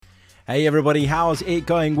Hey everybody, how's it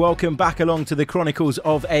going? Welcome back along to the Chronicles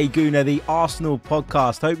of a Gooner, the Arsenal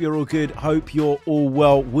podcast. Hope you're all good, hope you're all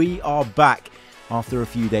well. We are back after a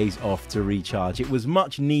few days off to recharge. It was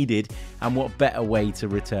much needed, and what better way to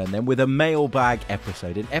return than with a mailbag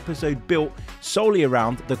episode. An episode built solely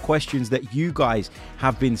around the questions that you guys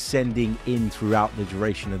have been sending in throughout the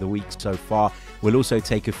duration of the week so far. We'll also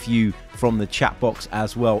take a few from the chat box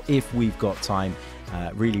as well if we've got time.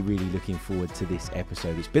 Really looking forward to this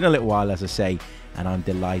episode. It's been a little while, as I say, and I'm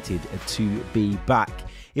delighted to be back.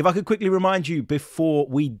 If I could quickly remind you before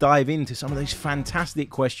we dive into some of those fantastic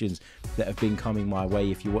questions that have been coming my way.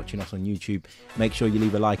 If you're watching us on YouTube, make sure you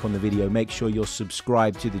leave a like on the video. Make sure you're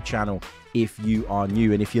subscribed to the channel if you are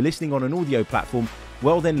new. And if you're listening on an audio platform,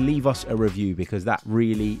 well then leave us a review, because that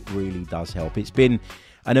really does help. It's been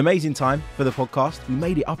an amazing time for the podcast. We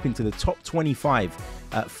made it up into the top 25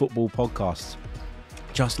 football podcasts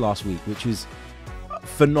just last week, which was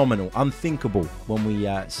phenomenal, unthinkable when we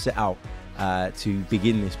set out to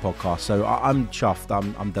begin this podcast. So I'm chuffed,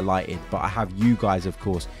 I'm delighted, but I have you guys, of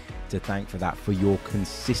course, to thank for that, for your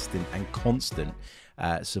consistent and constant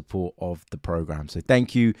support of the program. So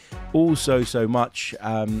thank you all so much.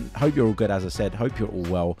 Hope you're all good, as I said. Hope you're all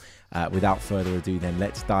well. Without further ado, then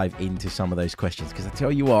let's dive into some of those questions, because I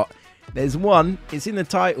tell you what, there's one, it's in the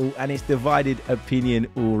title, and it's divided opinion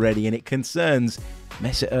already, and it concerns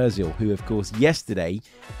Mesut Ozil, who, of course, yesterday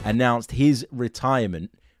announced his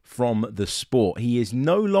retirement from the sport. He is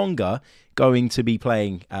no longer going to be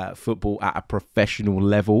playing football at a professional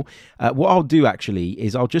level. What I'll do, actually,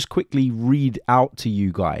 is I'll just quickly read out to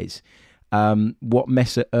you guys what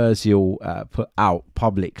Mesut Ozil put out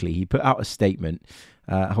publicly. He put out a statement.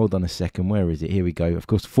 Hold on a second. Where is it? Here we go. Of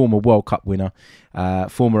course, former World Cup winner,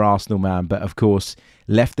 former Arsenal man, but of course,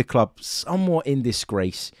 left the club somewhat in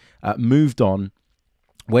disgrace, moved on,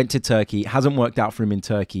 went to Turkey. Hasn't worked out for him in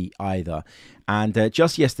Turkey either. And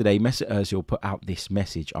just yesterday, Mesut Ozil put out this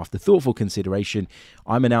message. After thoughtful consideration,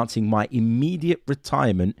 I'm announcing my immediate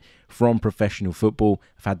retirement from professional football.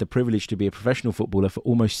 I've had the privilege to be a professional footballer for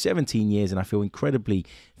almost 17 years, and I feel incredibly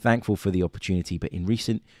thankful for the opportunity. But in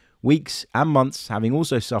recent weeks and months, having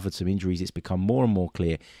also suffered some injuries, it's become more and more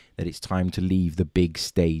clear that it's time to leave the big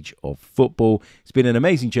stage of football. It's been an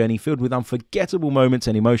amazing journey filled with unforgettable moments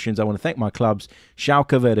and emotions. I want to thank my clubs,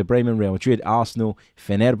 Schalke, Werder Bremen, Real Madrid, Arsenal,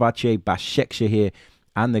 Fenerbahce, Başakşehir,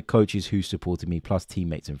 and the coaches who supported me, plus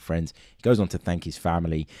teammates and friends. He goes on to thank his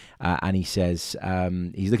family, and he says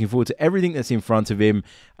he's looking forward to everything that's in front of him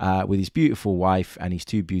with his beautiful wife and his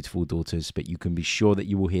two beautiful daughters, but you can be sure that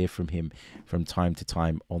you will hear from him from time to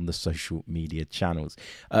time on the social media channels.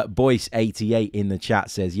 Boyce88 in the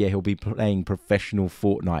chat says, yeah, he'll be playing professional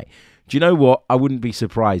Fortnite. Do you know what? I wouldn't be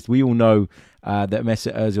surprised. We all know that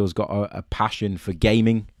Mesut Ozil's got a passion for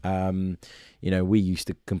gaming. You know, we used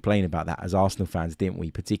to complain about that as Arsenal fans, didn't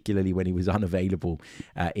we? Particularly when he was unavailable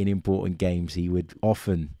in important games. He would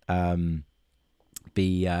often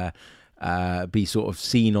be sort of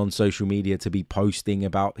seen on social media to be posting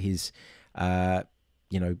about his,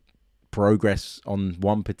 you know, progress on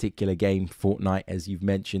one particular game, Fortnite, as you've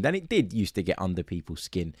mentioned. And it did used to get under people's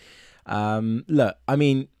skin. Look, I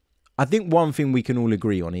mean, I think one thing we can all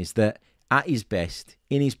agree on is that at his best,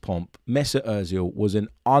 in his pomp, Mesut Ozil was an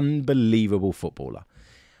unbelievable footballer.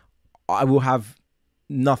 I will have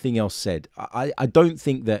nothing else said. I don't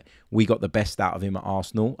think that we got the best out of him at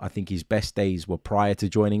Arsenal. I think his best days were prior to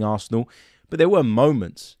joining Arsenal. But there were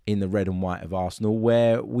moments in the red and white of Arsenal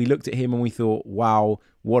where we looked at him and we thought, wow,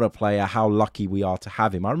 what a player, how lucky we are to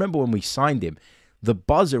have him. I remember when we signed him, the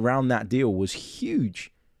buzz around that deal was huge.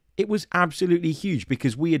 It was absolutely huge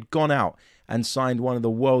because we had gone out and signed one of the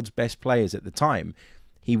world's best players at the time.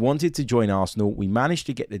 He wanted to join Arsenal. We managed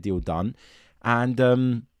to get the deal done. And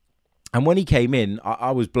when he came in,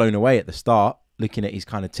 I was blown away at the start, looking at his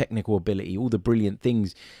kind of technical ability, all the brilliant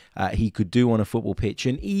things he could do on a football pitch.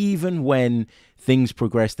 And even when things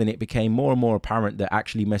progressed and it became more and more apparent that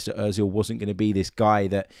actually Mesut Ozil wasn't going to be this guy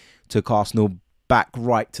that took Arsenal back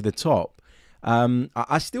right to the top,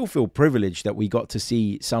 I still feel privileged that we got to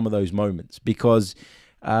see some of those moments, because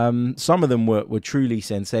some of them were truly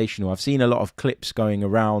sensational. I've seen a lot of clips going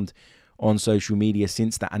around on social media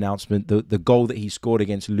since that announcement. The goal that he scored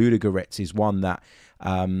against Ludogorets is one that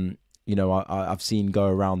you know, I've seen go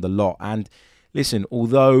around a lot. And listen,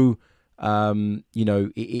 although you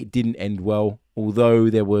know, it didn't end well,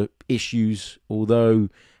 although there were issues, although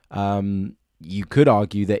you could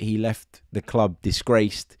argue that he left the club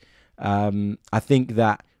disgraced, I think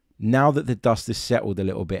that now that the dust has settled a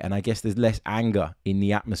little bit, and I guess there's less anger in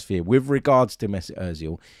the atmosphere with regards to Mesut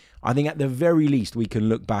Ozil, I think at the very least we can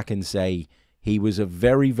look back and say He was a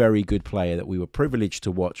very, very good player that we were privileged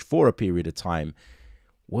to watch for a period of time.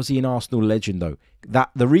 Was he an Arsenal legend, though?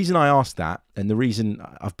 The reason I asked that, and the reason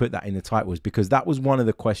I've put that in the title, was because that was one of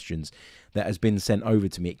the questions that has been sent over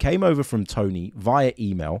to me. It came over from Tony via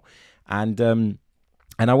email, and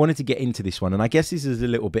I wanted to get into this one. And I guess this is a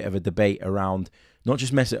little bit of a debate around not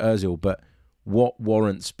just Mesut Ozil, but what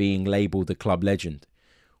warrants being labelled a club legend.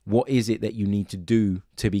 What is it that you need to do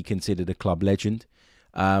to be considered a club legend?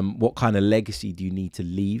 What kind of legacy do you need to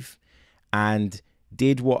leave? And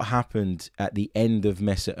did what happened at the end of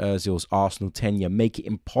Mesut Ozil's Arsenal tenure make it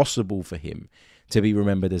impossible for him to be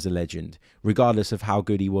remembered as a legend, regardless of how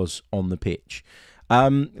good he was on the pitch?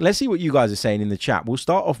 Let's see what you guys are saying in the chat. We'll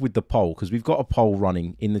start off with the poll, because we've got a poll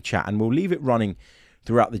running in the chat, and we'll leave it running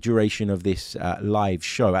throughout the duration of this live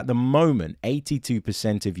show. At the moment,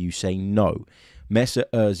 82% of you say no, Mesut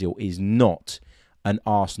Ozil is not an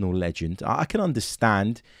Arsenal legend. I can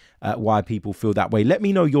understand why people feel that way. Let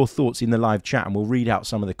me know your thoughts in the live chat, and we'll read out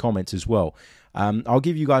some of the comments as well. I'll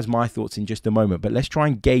give you guys my thoughts in just a moment, but let's try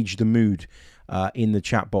and gauge the mood in the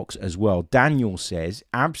chat box as well. Daniel says,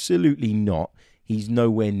 absolutely not. He's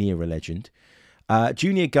nowhere near a legend.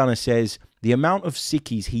 Junior Gunner says, the amount of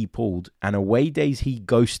sickies he pulled and away days he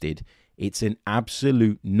ghosted, it's an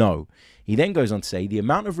absolute no. He then goes on to say, the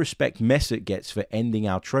amount of respect Mesut gets for ending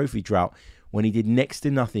our trophy drought when he did next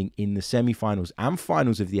to nothing in the semi-finals and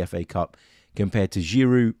finals of the FA Cup compared to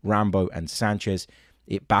Giroud, Rambo and Sanchez,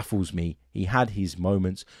 it baffles me. He had his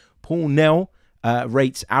moments. Paul Nell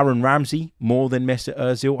rates Aaron Ramsey more than Mesut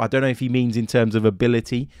Ozil. I don't know if he means in terms of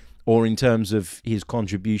ability or in terms of his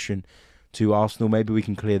contribution to Arsenal. Maybe we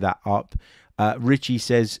can clear that up. Richie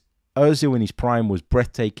says, Ozil in his prime was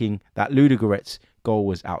breathtaking. That Ludogorets goal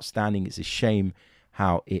was outstanding. It's a shame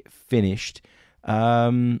how it finished.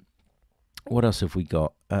 What else have we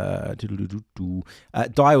got?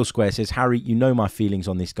 Dial Square says, Harry, you know my feelings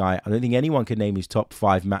on this guy. I don't think anyone can name his top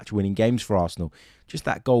 5 match-winning games for Arsenal. Just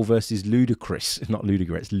that goal versus Ludicrous. Not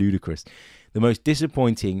Ludogorets, Ludicrous. The most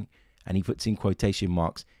disappointing, and he puts in quotation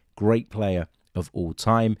marks, great player of all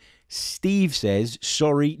time. Steve says,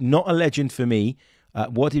 sorry, not a legend for me.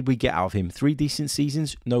 What did we get out of him? 3 decent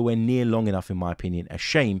seasons? Nowhere near long enough, in my opinion. A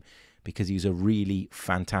shame, because he's a really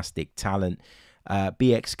fantastic talent.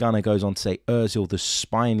 BX Gunner goes on to say, Ozil, the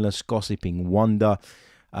spineless, gossiping wonder.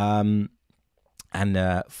 And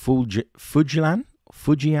Fujian,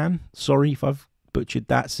 sorry if I've butchered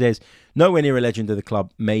that, says, nowhere near a legend of the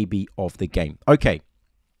club, maybe of the game. Okay,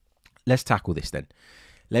 let's tackle this then.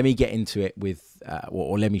 Let me get into it with,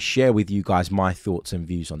 or let me share with you guys my thoughts and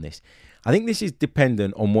views on this. I think this is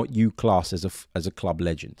dependent on what you class as a club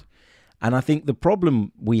legend. And I think the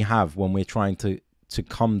problem we have when we're trying to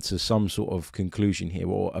come to some sort of conclusion here,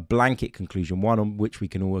 or a blanket conclusion, one on which we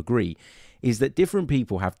can all agree, is that different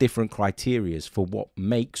people have different criterias for what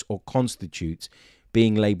makes or constitutes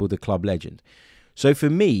being labelled a club legend. So for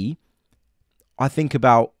me, I think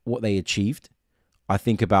about what they achieved. I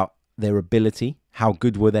think about their ability, how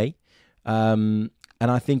good were they? And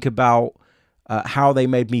I think about how they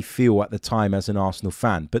made me feel at the time as an Arsenal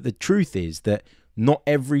fan. But the truth is that not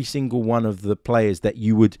every single one of the players that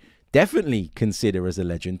you would definitely consider as a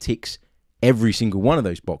legend ticks every single one of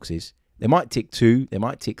those boxes. They might tick 2, they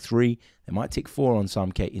might tick 3, they might tick 4 in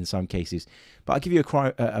some cases. But I'll give you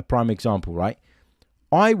a prime example, right?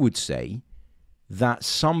 I would say that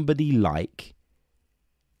somebody like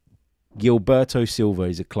Gilberto Silva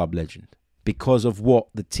is a club legend because of what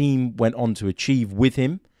the team went on to achieve with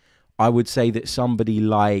him. I would say that somebody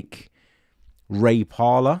like Ray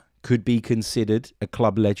Parlour could be considered a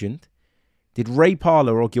club legend. Did Ray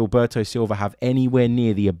Parlour or Gilberto Silva have anywhere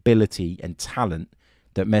near the ability and talent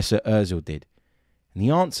that Mesut Ozil did? And the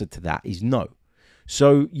answer to that is no.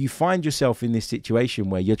 So you find yourself in this situation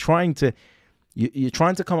where you're trying to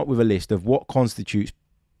come up with a list of what constitutes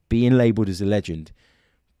being labelled as a legend,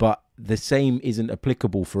 but the same isn't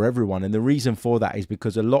applicable for everyone. And the reason for that is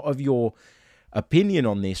because a lot of your opinion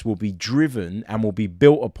on this will be driven and will be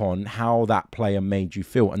built upon how that player made you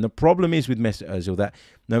feel. And the problem is with Mesut Ozil that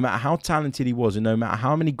no matter how talented he was and no matter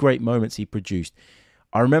how many great moments he produced,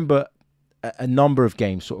 I remember a number of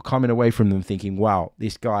games sort of coming away from them thinking, wow,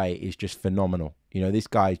 this guy is just phenomenal. You know, this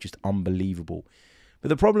guy is just unbelievable. But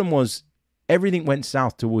the problem was everything went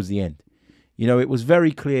south towards the end. You know, it was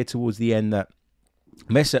very clear towards the end that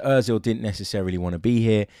Mesut Ozil didn't necessarily want to be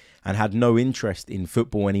here and had no interest in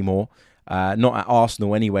football anymore. Not at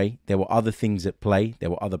Arsenal anyway. There were other things at play. There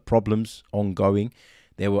were other problems ongoing.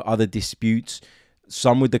 There were other disputes,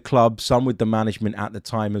 some with the club, some with the management at the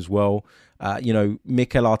time as well. You know,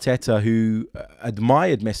 Mikel Arteta, who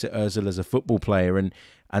admired Mesut Ozil as a football player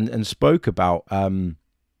and spoke about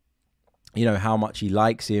you know, how much he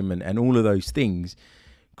likes him and all of those things.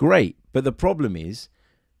 Great. But the problem is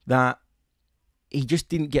that he just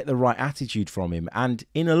didn't get the right attitude from him. And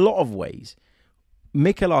in a lot of ways,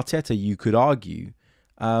 Mikel Arteta, you could argue,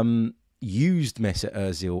 used Mesut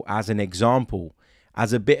Ozil as an example,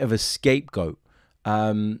 as a bit of a scapegoat.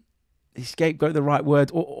 Is scapegoat the right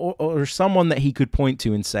word? Or someone that he could point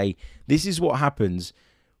to and say, this is what happens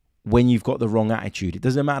when you've got the wrong attitude. It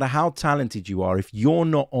doesn't matter how talented you are. If you're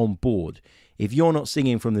not on board, if you're not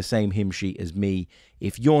singing from the same hymn sheet as me,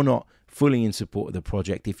 if you're not fully in support of the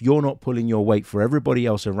project, if you're not pulling your weight for everybody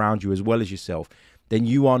else around you as well as yourself, then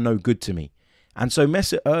you are no good to me. And so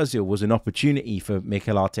Mesut Ozil was an opportunity for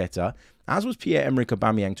Mikel Arteta, as was Pierre-Emerick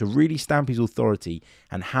Aubameyang, to really stamp his authority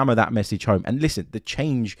and hammer that message home. And listen, the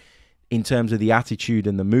change in terms of the attitude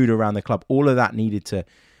and the mood around the club, all of that needed to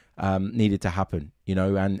happen, you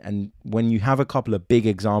know. And when you have a couple of big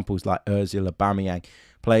examples like Ozil, Aubameyang,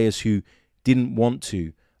 players who didn't want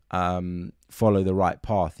to follow the right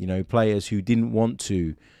path, you know, players who didn't want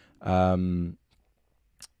to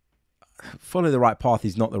follow the right path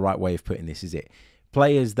is not the right way of putting this, is it?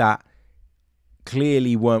 Players that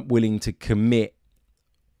clearly weren't willing to commit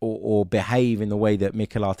or behave in the way that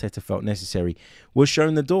Mikel Arteta felt necessary was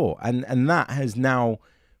shown the door. And that has now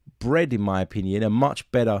bred, in my opinion, a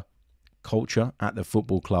much better culture at the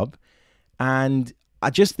football club. And I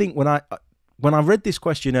just think when I read this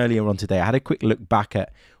question earlier on today, I had a quick look back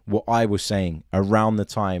at what I was saying around the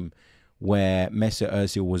time where Mesut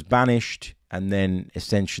Ozil was banished and then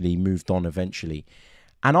essentially moved on eventually.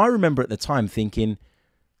 And I remember at the time thinking,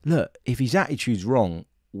 look, if his attitude's wrong,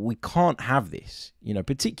 we can't have this, you know,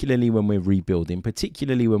 particularly when we're rebuilding,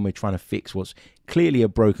 particularly when we're trying to fix what's clearly a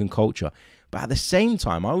broken culture. But at the same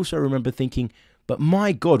time, I also remember thinking, but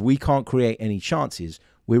my God, we can't create any chances.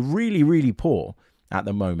 We're really, really poor at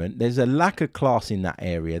the moment. There's a lack of class in that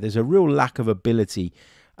area. There's a real lack of ability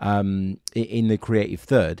in the creative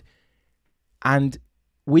third. And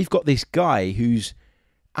we've got this guy who's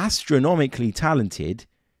astronomically talented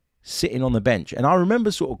sitting on the bench. And I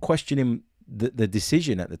remember sort of questioning the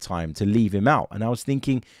decision at the time to leave him out. And I was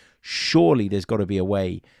thinking, surely there's got to be a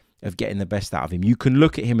way of getting the best out of him. You can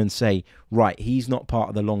look at him and say, right, he's not part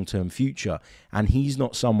of the long-term future and he's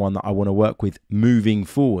not someone that I want to work with moving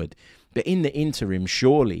forward. But in the interim,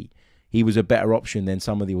 surely he was a better option than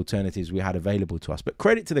some of the alternatives we had available to us. But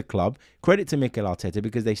credit to the club, credit to Mikel Arteta,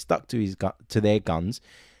 because they stuck to their guns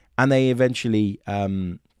and they eventually,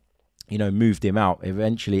 you know, moved him out.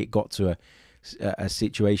 Eventually it got to a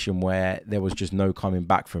situation where there was just no coming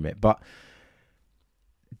back from it. But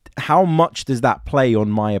how much does that play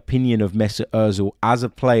on my opinion of Mesut Ozil as a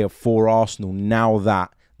player for Arsenal now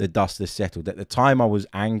that the dust has settled? At the time, I was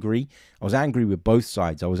angry. I was angry with both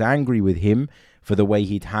sides. I was angry with him for the way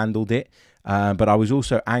he'd handled it. But I was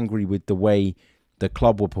also angry with the way the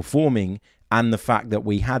club were performing and the fact that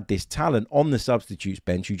we had this talent on the substitutes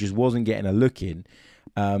bench who just wasn't getting a look in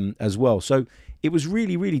as well. So it was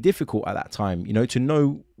really, really difficult at that time, you know, to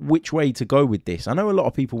know which way to go with this. I know a lot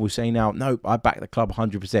of people will say now, no, I back the club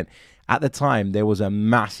 100%. At the time, there was a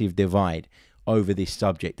massive divide over this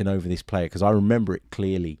subject and over this player, because I remember it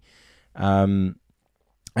clearly. And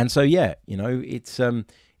so, yeah, you know, it's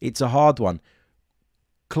a hard one.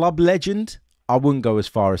 Club legend, I wouldn't go as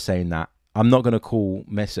far as saying that. I'm not going to call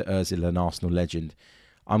Mesut Ozil an Arsenal legend.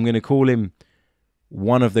 I'm going to call him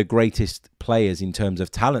one of the greatest players in terms of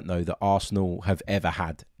talent, though, that Arsenal have ever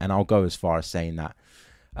had. And I'll go as far as saying that.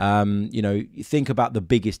 You know, think about the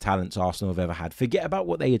biggest talents Arsenal have ever had. Forget about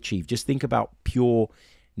what they achieved. Just think about pure,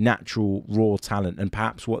 natural, raw talent and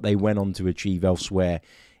perhaps what they went on to achieve elsewhere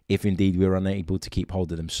if indeed we were unable to keep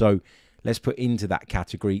hold of them. So let's put into that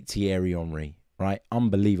category Thierry Henry, right?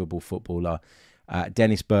 Unbelievable footballer.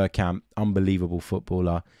 Dennis Bergkamp, unbelievable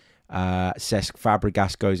footballer. Cesc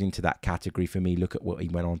Fabregas goes into that category for me. Look at what he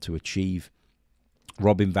went on to achieve.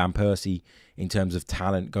 Robin Van Persie, in terms of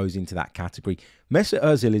talent, goes into that category. Mesut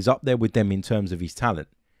Ozil is up there with them in terms of his talent.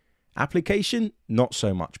 Application, not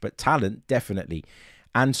so much, but talent, definitely.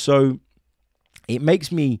 And so it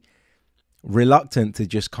makes me reluctant to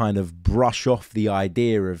just kind of brush off the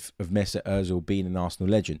idea of Mesut Ozil being an Arsenal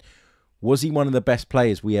legend. Was he one of the best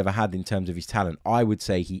players we ever had in terms of his talent? I would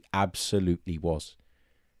say he absolutely was.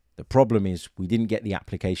 The problem is we didn't get the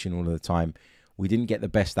application all of the time. We didn't get the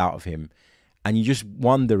best out of him. And you just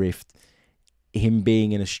wonder if him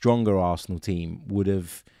being in a stronger Arsenal team would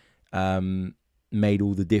have made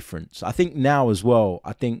all the difference. I think now as well,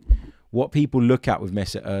 I think what people look at with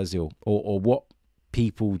Mesut Ozil or what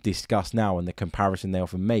people discuss now and the comparison they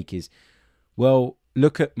often make is, well,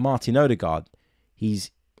 look at Martin Odegaard.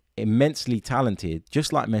 He's immensely talented,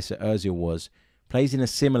 just like Mesut Ozil was, plays in a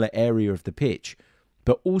similar area of the pitch,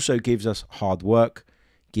 but also gives us hard work,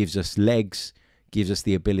 gives us legs, gives us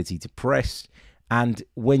the ability to press. And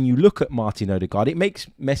when you look at Martin Odegaard, it makes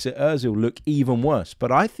Mesut Ozil look even worse.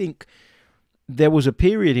 But I think there was a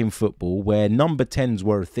period in football where number 10s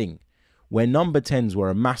were a thing, where number 10s were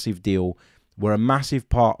a massive deal, were a massive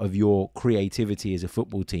part of your creativity as a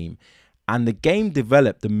football team. And the game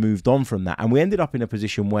developed and moved on from that. And we ended up in a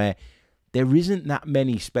position where there isn't that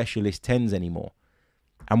many specialist 10s anymore.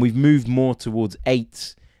 And we've moved more towards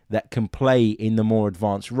 8s that can play in the more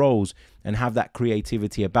advanced roles and have that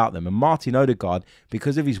creativity about them. And Martin Odegaard,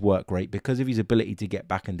 because of his work rate, because of his ability to get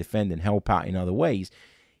back and defend and help out in other ways,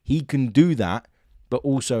 he can do that, but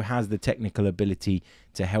also has the technical ability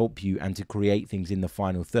to help you and to create things in the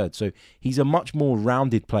final third. So he's a much more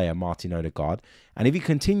rounded player, Martin Odegaard. And if he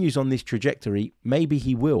continues on this trajectory, maybe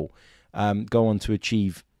he will go on to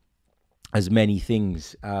achieve as many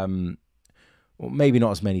things. Well, maybe not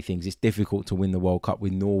as many things. It's difficult to win the World Cup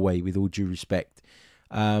with Norway, with all due respect.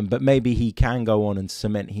 But maybe he can go on and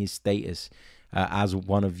cement his status as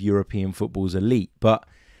one of European football's elite. But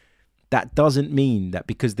that doesn't mean that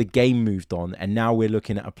because the game moved on and now we're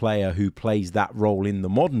looking at a player who plays that role in the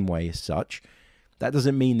modern way as such, that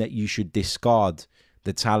doesn't mean that you should discard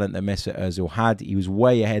the talent that Mesut Ozil had. He was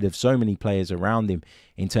way ahead of so many players around him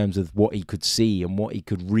in terms of what he could see and what he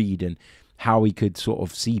could read and how he could sort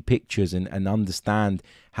of see pictures and understand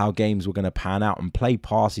how games were going to pan out and play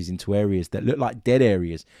passes into areas that look like dead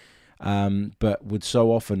areas, but would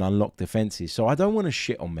so often unlock defences. So I don't want to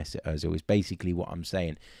shit on Mesut Ozil is basically what I'm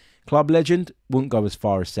saying. Club legend, wouldn't go as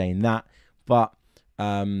far as saying that, but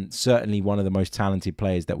certainly one of the most talented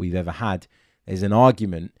players that we've ever had. There's an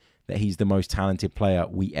argument that he's the most talented player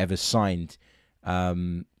we ever signed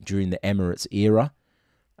during the Emirates era.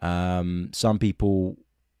 Some people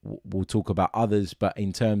will talk about others, but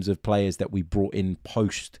in terms of players that we brought in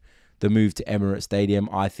post the move to Emirates Stadium,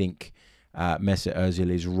 I think Mesut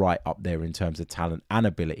Ozil is right up there in terms of talent and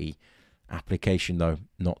ability. Application, though,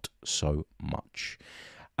 not so much.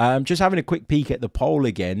 Just having a quick peek at the poll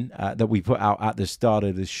again that we put out at the start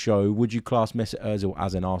of the show. Would you class Mesut Ozil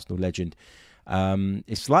as an Arsenal legend?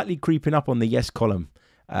 It's slightly creeping up on the yes column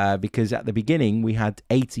because at the beginning we had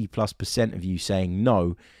 80+% of you saying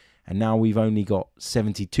no, and now we've only got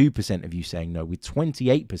 72% of you saying no, with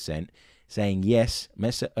 28% saying yes,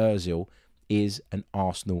 Mesut Ozil is an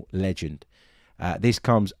Arsenal legend. This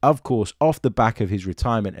comes, of course, off the back of his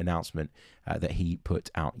retirement announcement that he put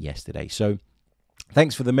out yesterday. So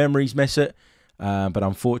thanks for the memories, Mesut. But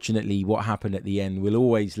unfortunately, what happened at the end will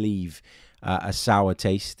always leave a sour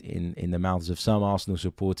taste in the mouths of some Arsenal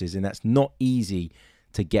supporters. And that's not easy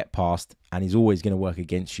to get past and is always going to work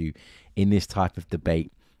against you in this type of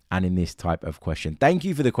debate and in this type of question. Thank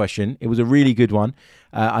you for the question. It was a really good one.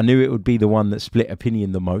 I knew it would be the one that split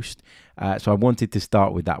opinion the most. So I wanted to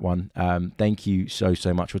start with that one. Thank you so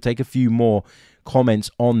much. We'll take a few more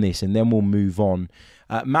comments on this and then we'll move on.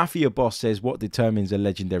 Mafia Boss says, what determines a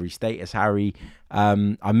legendary status, Harry?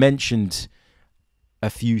 I mentioned a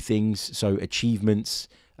few things. So achievements,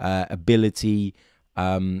 ability,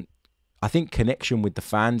 I think connection with the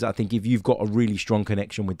fans. I think if you've got a really strong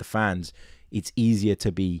connection with the fans, it's easier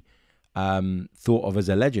to be thought of as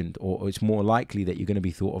a legend, or it's more likely that you're going to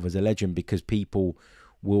be thought of as a legend because people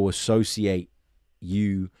will associate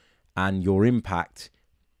you and your impact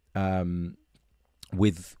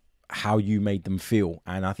with how you made them feel.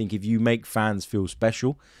 And I think if you make fans feel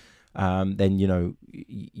special, then, you know,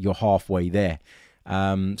 you're halfway there.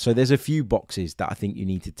 So there's a few boxes that I think you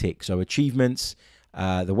need to tick. So achievements,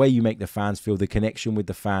 the way you make the fans feel, the connection with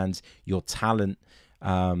the fans, your talent,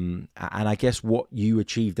 and I guess what you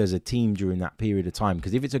achieved as a team during that period of time.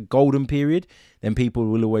 Because if it's a golden period, then people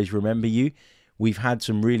will always remember you. We've had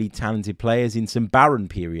some really talented players in some barren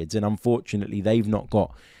periods, and unfortunately they've not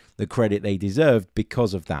got the credit they deserved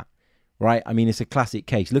because of that, right? I mean, it's a classic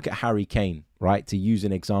case. Look at Harry Kane, right? To use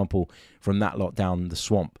an example from that lot down the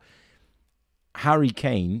swamp. Harry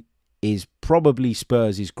Kane is probably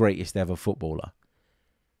Spurs' greatest ever footballer.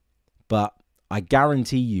 But I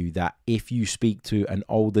guarantee you that if you speak to an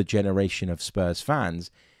older generation of Spurs fans,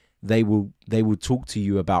 they will talk to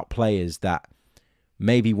you about players that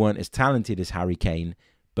maybe weren't as talented as Harry Kane,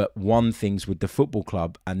 but won things with the football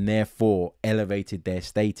club and therefore elevated their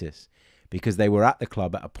status because they were at the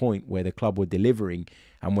club at a point where the club were delivering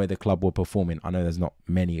and where the club were performing. I know there's not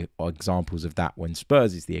many examples of that when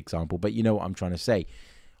Spurs is the example, but you know what I'm trying to say.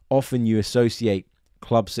 Often you associate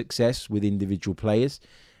club success with individual players.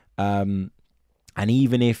 And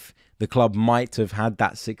even if the club might have had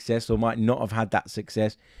that success or might not have had that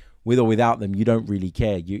success, with or without them, you don't really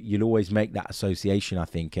care. You'll always make that association, I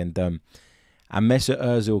think. And And Mesut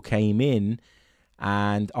Ozil came in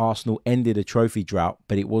and Arsenal ended a trophy drought,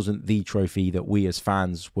 but it wasn't the trophy that we as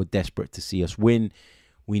fans were desperate to see us win.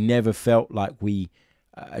 We never felt like we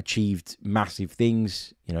achieved massive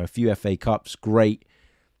things. You know, a few FA Cups, great.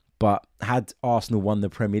 But had Arsenal won the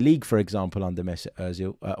Premier League, for example, under Mesut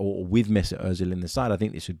Ozil, or with Mesut Ozil in the side, I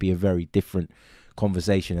think this would be a very different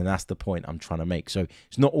conversation, and that's the point I'm trying to make. So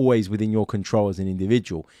it's not always within your control as an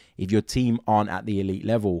individual. If your team aren't at the elite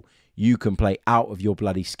level, you can play out of your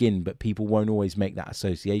bloody skin, but people won't always make that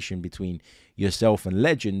association between yourself and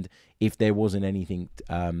legend if there wasn't anything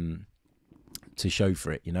to show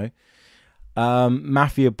for it, you know.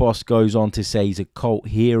 Mafia Boss goes on to say he's a cult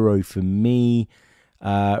hero for me.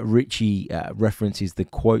 Richie references the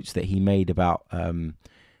quotes that he made about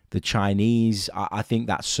the Chinese. I think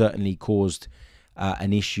that certainly caused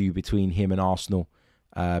an issue between him and Arsenal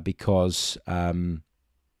because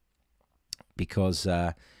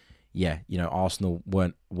yeah, you know, Arsenal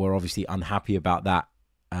were obviously unhappy about that.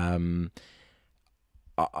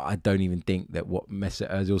 I don't even think that what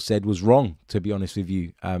Mesut Ozil said was wrong, to be honest with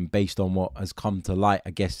you, based on what has come to light,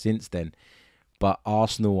 I guess, since then. But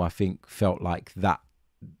Arsenal, I think, felt like that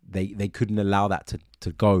they couldn't allow that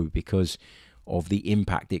to go because of the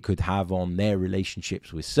impact it could have on their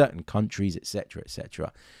relationships with certain countries, etc.,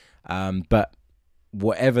 etc. But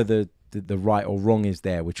whatever the right or wrong is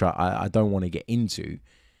there, which I don't want to get into,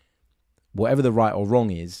 whatever the right or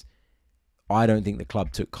wrong is, I don't think the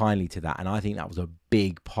club took kindly to that, and I think that was a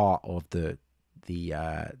big part of the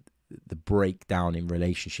breakdown in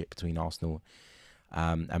relationship between Arsenal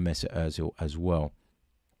and Mesut Ozil as well.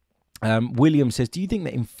 William says, do you think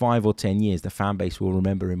that in 5 or 10 years the fan base will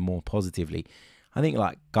remember him more positively? I think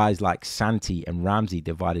like guys like Santi and Ramsey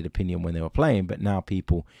divided opinion when they were playing, but now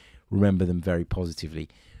people remember them very positively.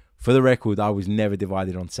 For the record, I was never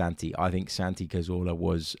divided on Santi. I think Santi Cazorla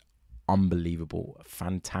was unbelievable, a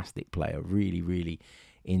fantastic player. Really, really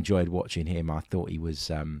enjoyed watching him. I thought he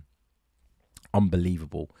was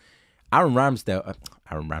unbelievable. Aaron Ramsey,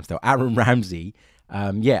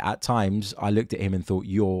 yeah, at times I looked at him and thought,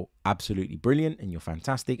 you're absolutely brilliant and you're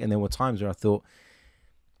fantastic. And there were times where I thought,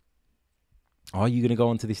 are you going to go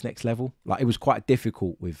on to this next level? Like, it was quite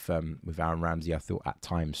difficult with Aaron Ramsey, I thought, at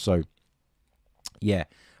times. So, yeah,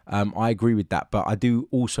 I agree with that. But I do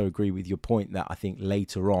also agree with your point that I think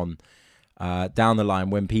later on, down the line,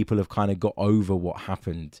 when people have kind of got over what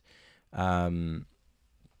happened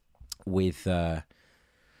with Mesut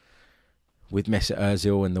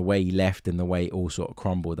Ozil and the way he left and the way it all sort of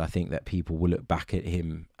crumbled, I think that people will look back at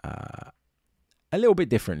him a little bit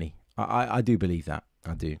differently. I do believe that.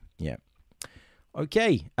 I do, yeah.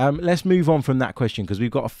 Okay, let's move on from that question because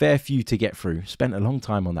we've got a fair few to get through. Spent a long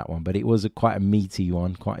time on that one, but it was quite a meaty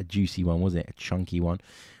one, quite a juicy one, wasn't it? A chunky one,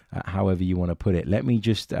 however you want to put it. Let me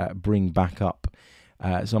just bring back up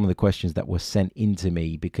some of the questions that were sent in to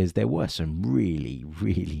me because there were some really,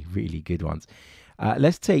 really, really good ones.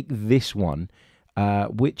 Let's take this one,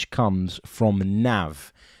 which comes from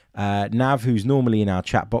Nav. Nav, who's normally in our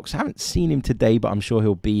chat box. I haven't seen him today, but I'm sure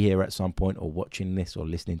he'll be here at some point or watching this or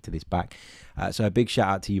listening to this back. So a big shout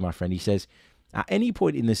out to you, my friend. He says, at any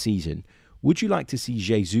point in the season, would you like to see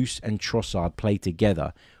Jesus and Trossard play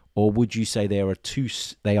together, or would you say they are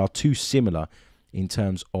too similar in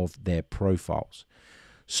terms of their profiles?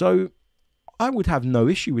 So I would have no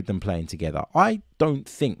issue with them playing together. I don't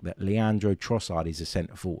think that Leandro Trossard is a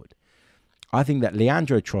centre forward. I think that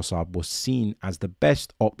Leandro Trossard was seen as the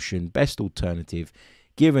best option, best alternative,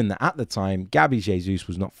 given that at the time, Gabby Jesus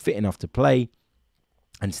was not fit enough to play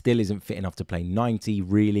and still isn't fit enough to play 90,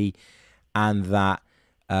 really, and that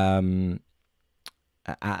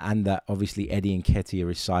obviously Eddie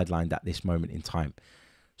Nketiah is sidelined at this moment in time.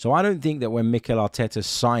 So I don't think that when Mikel Arteta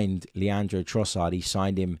signed Leandro Trossard, he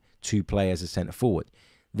signed him to play as a centre forward.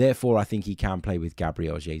 Therefore, I think he can play with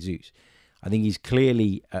Gabriel Jesus. I think he's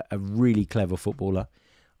clearly a really clever footballer.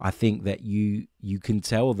 I think that you can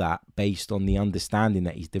tell that based on the understanding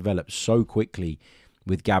that he's developed so quickly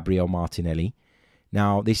with Gabriel Martinelli.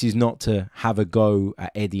 Now, this is not to have a go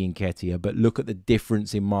at Eddie Nketiah, but look at the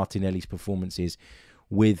difference in Martinelli's performances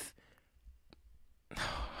with,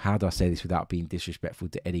 how do I say this without being disrespectful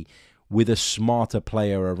to Eddie, with a smarter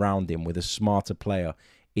player around him, with a smarter player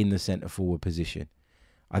in the centre-forward position.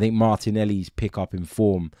 I think Martinelli's pick-up in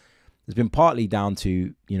form has been partly down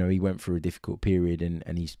to, you know, he went through a difficult period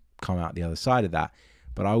and he's come out the other side of that.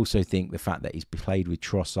 But I also think the fact that he's played with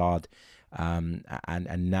Trossard and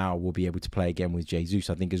now will be able to play again with Jesus,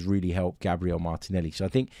 I think has really helped Gabriel Martinelli. So I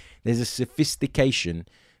think there's a sophistication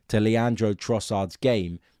to Leandro Trossard's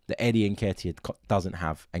game that Eddie Nketiah doesn't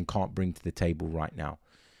have and can't bring to the table right now.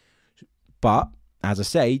 But as I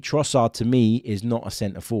say, Trossard to me is not a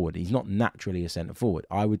centre forward. He's not naturally a centre forward.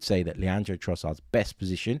 I would say that Leandro Trossard's best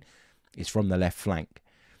position is from the left flank.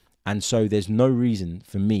 And so there's no reason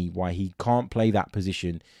for me why he can't play that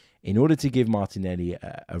position in order to give Martinelli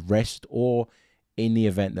a rest, or in the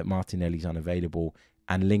event that Martinelli's unavailable,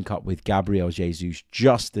 and link up with Gabriel Jesus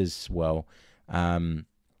just as well, and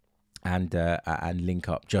link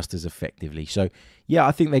up just as effectively. So, yeah,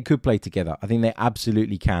 I think they could play together. I think they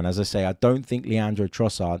absolutely can. As I say, I don't think Leandro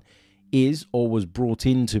Trossard is or was brought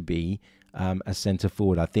in to be a centre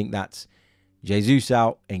forward. I think that's Jesus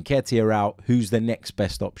out, Nketiah out. Who's the next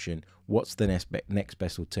best option? What's the next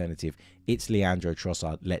best alternative? It's Leandro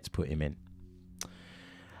Trossard. Let's put him in.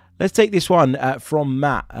 Let's take this one from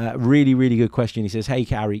Matt. Really, really good question. He says, hey,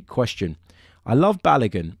 Harry, question. I love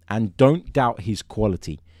Balogun and don't doubt his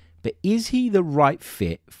quality, but is he the right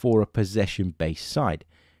fit for a possession-based side?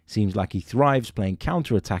 Seems like he thrives playing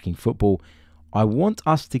counter-attacking football. I want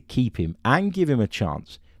us to keep him and give him a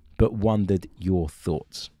chance, but wondered your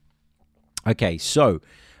thoughts. Okay, so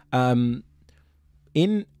in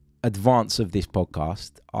advance of this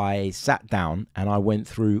podcast, I sat down and I went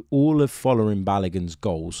through all of Folarin Balogun's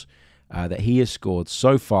goals that he has scored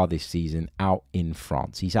so far this season out in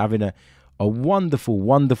France. He's having a wonderful,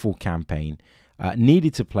 wonderful campaign.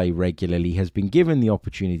 Needed to play regularly, has been given the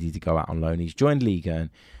opportunity to go out on loan. He's joined Ligue 1.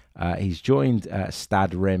 He's joined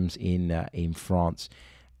Stade Reims in France,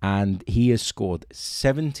 and he has scored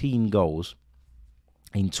 17 goals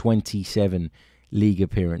in 27 league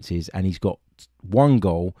appearances, and he's got 1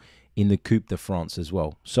 goal in the Coupe de France as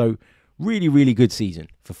well. So really, really good season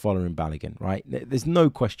for Folarin Balogun, right? There's no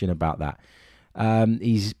question about that.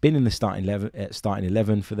 He's been in the starting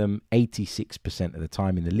 11 for them 86% of the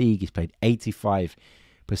time in the league. He's played 85%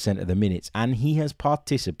 of the minutes, and he has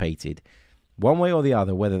participated one way or the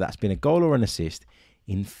other, whether that's been a goal or an assist,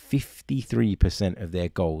 in 53% of their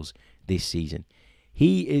goals this season.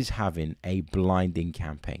 He is having a blinding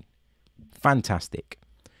campaign. Fantastic.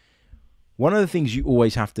 One of the things you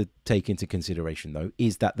always have to take into consideration, though,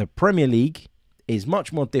 is that the Premier League is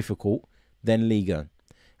much more difficult than Ligue 1.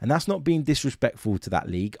 And that's not being disrespectful to that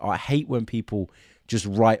league. I hate when people just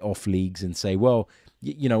write off leagues and say, well,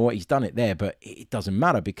 you know what, he's done it there, but it doesn't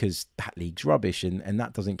matter because that league's rubbish and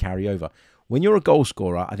that doesn't carry over. When you're a goal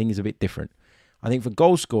scorer, I think it's a bit different. I think for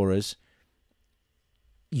goal scorers,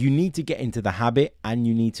 you need to get into the habit and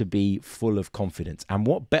you need to be full of confidence. And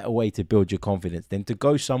what better way to build your confidence than to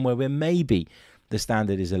go somewhere where maybe the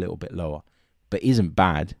standard is a little bit lower, but isn't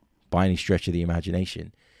bad by any stretch of the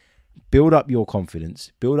imagination. Build up your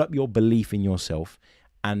confidence, build up your belief in yourself,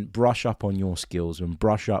 and brush up on your skills and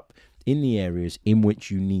brush up in the areas in which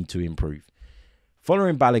you need to improve.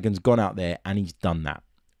 Folarin Balogun's gone out there and he's done that,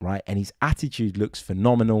 right? And his attitude looks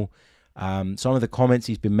phenomenal. Some of the comments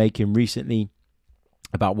he's been making recently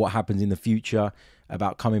about what happens in the future,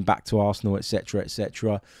 about coming back to Arsenal, etc.,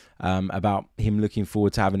 etc., about him looking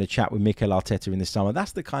forward to having a chat with Mikel Arteta in the summer.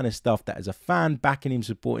 That's the kind of stuff that as a fan, backing him,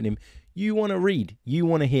 supporting him, you want to read, you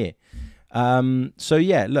want to hear. So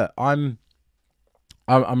yeah, look, I've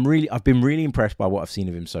been really impressed by what I've seen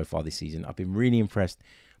of him so far this season. I've been really impressed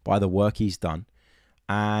by the work he's done,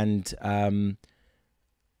 and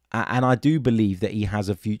I do believe that he has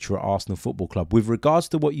a future at Arsenal Football Club. With regards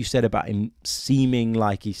to what you said about him seeming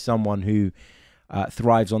like he's someone who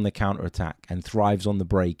thrives on the counter-attack and thrives on the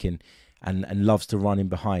break and loves to run in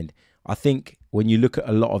behind, I think when you look at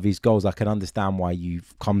a lot of his goals, I can understand why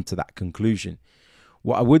you've come to that conclusion.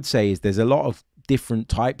 What I would say is there's a lot of different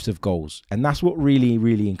types of goals, and that's what really,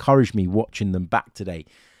 really encouraged me watching them back today.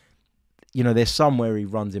 You know, there's some where he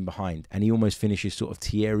runs in behind and he almost finishes sort of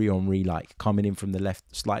Thierry Henry-like, coming in from the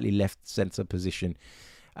left, slightly left centre position,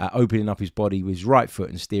 opening up his body with his right foot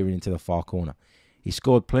and steering into the far corner. He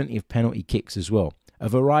scored plenty of penalty kicks as well, a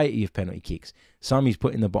variety of penalty kicks. Some he's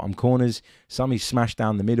put in the bottom corners, some he's smashed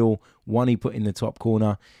down the middle, one he put in the top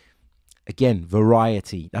corner. Again,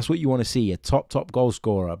 variety. That's what you want to see. A top goal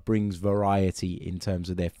scorer brings variety in terms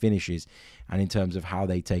of their finishes and in terms of how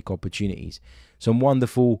they take opportunities. Some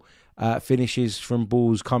wonderful finishes from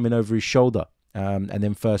balls coming over his shoulder and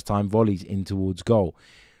then first time volleys in towards goal.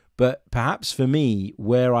 But perhaps for me,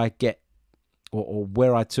 where I get or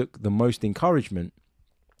where I took the most encouragement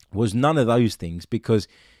was none of those things, because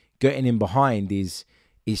getting in behind is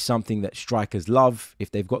something that strikers love.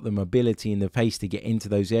 If they've got the mobility and the pace to get into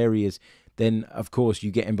those areas, then of course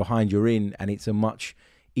you get in behind, you're in, and it's a much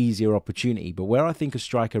easier opportunity. But where I think a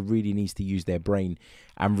striker really needs to use their brain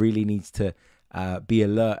and really needs to be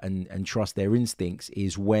alert and trust their instincts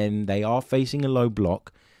is when they are facing a low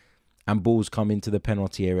block and balls come into the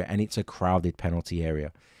penalty area and it's a crowded penalty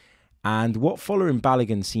area. And what following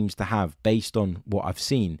Balogun seems to have, based on what I've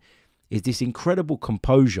seen, is this incredible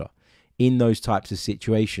composure in those types of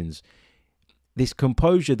situations. This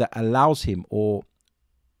composure that allows him or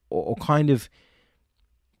kind of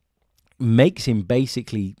makes him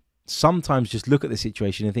basically sometimes just look at the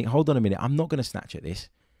situation and think, hold on a minute, I'm not going to snatch at this.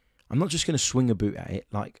 I'm not just going to swing a boot at it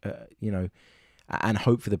and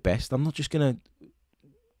hope for the best. I'm not just going to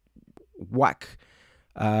whack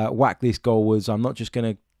this goalwards. I'm not just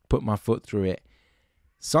going to put my foot through it.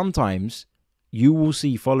 Sometimes you will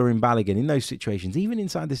see following Balogun in those situations, even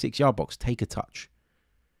inside the 6-yard box, take a touch.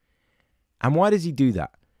 And why does he do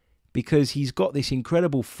that? Because he's got this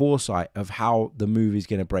incredible foresight of how the move is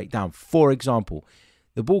going to break down. For example,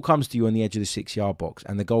 the ball comes to you on the edge of the 6-yard box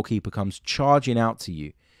and the goalkeeper comes charging out to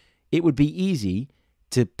you. It would be easy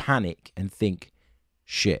to panic and think,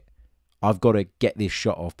 shit, I've got to get this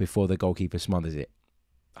shot off before the goalkeeper smothers it.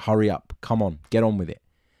 Hurry up. Come on. Get on with it.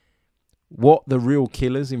 What the real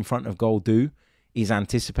killers in front of goal do is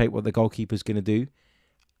anticipate what the goalkeeper's going to do.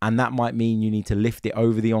 And that might mean you need to lift it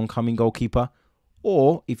over the oncoming goalkeeper.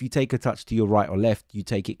 Or if you take a touch to your right or left, you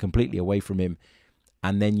take it completely away from him.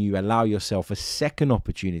 And then you allow yourself a second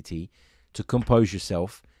opportunity to compose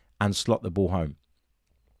yourself and slot the ball home.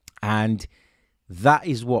 And that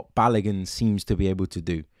is what Balogun seems to be able to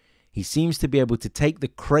do. He seems to be able to take the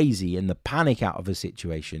crazy and the panic out of a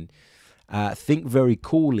situation, think very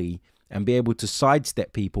coolly, and be able to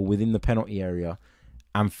sidestep people within the penalty area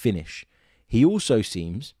and finish. He also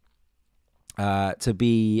seems to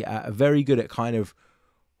be very good at kind of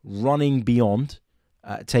running beyond,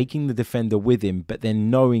 taking the defender with him, but then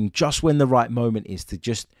knowing just when the right moment is to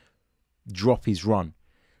just drop his run.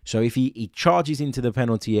 So if he charges into the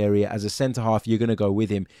penalty area as a centre-half, you're going to go with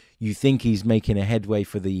him. You think he's making a headway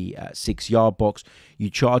for the 6-yard box. You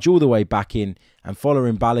charge all the way back in, and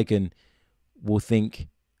following Balogun will think,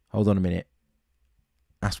 hold on a minute.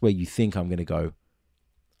 That's where you think I'm going to go.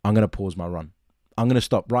 I'm going to pause my run. I'm going to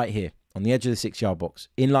stop right here on the edge of the 6-yard box,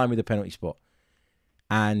 in line with the penalty spot.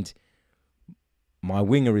 And my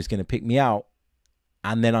winger is going to pick me out,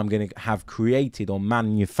 and then I'm going to have created or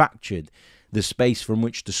manufactured the space from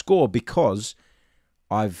which to score because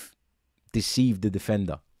I've deceived the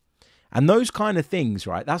defender. And those kind of things,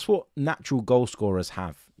 right? That's what natural goal scorers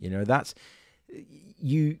have. You know, that's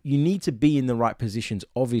you need to be in the right positions,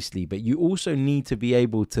 obviously, but you also need to be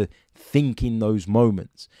able to think in those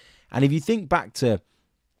moments. And if you think back to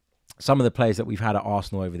some of the players that we've had at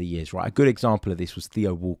Arsenal over the years, right? A good example of this was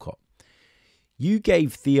Theo Walcott. You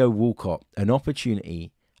gave Theo Walcott an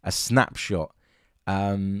opportunity, a snapshot,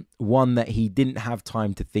 one that he didn't have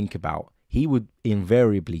time to think about. He would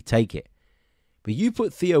invariably take it. But you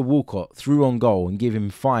put Theo Walcott through on goal and give him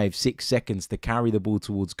 5-6 seconds to carry the ball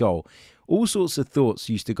towards goal. All sorts of thoughts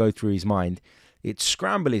used to go through his mind. It'd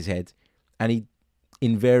scramble his head and he'd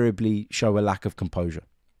invariably show a lack of composure.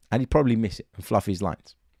 And he'd probably miss it and fluff his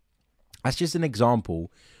lines. That's just an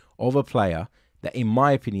example of a player that, in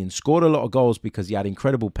my opinion, scored a lot of goals because he had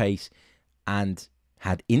incredible pace and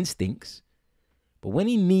had instincts. But when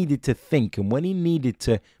he needed to think and when he needed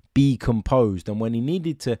to be composed and when he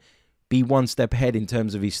needed to be one step ahead in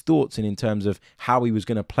terms of his thoughts and in terms of how he was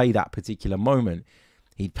going to play that particular moment,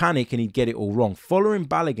 he'd panic and he'd get it all wrong. Following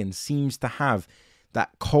Balogun seems to have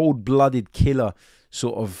that cold-blooded killer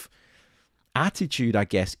sort of attitude, I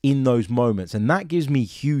guess, in those moments. And that gives me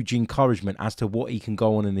huge encouragement as to what he can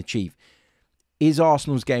go on and achieve. Is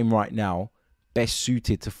Arsenal's game right now best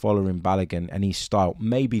suited to following Balogun and his style?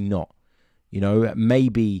 Maybe not. You know,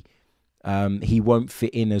 maybe he won't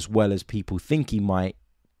fit in as well as people think he might.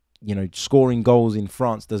 You know, scoring goals in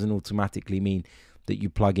France doesn't automatically mean that you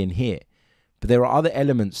plug in here. But there are other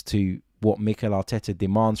elements to what Mikel Arteta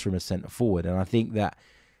demands from a centre-forward. And I think that,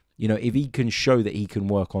 you know, if he can show that he can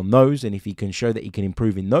work on those and if he can show that he can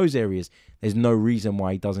improve in those areas, there's no reason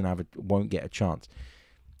why he won't get a chance.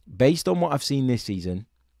 Based on what I've seen this season,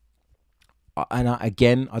 and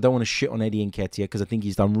again, I don't want to shit on Eddie Nketiah because I think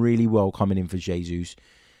he's done really well coming in for Jesus.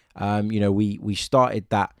 You know, we started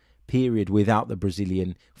that period without the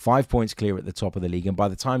Brazilian, 5 points clear at the top of the league. And by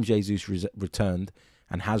the time Jesus returned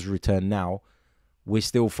and has returned now, we're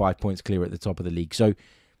still 5 points clear at the top of the league. So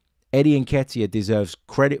Eddie Nketiah deserves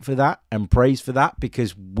credit for that and praise for that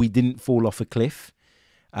because we didn't fall off a cliff.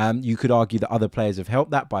 You could argue that other players have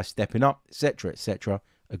helped that by stepping up, etc., etc.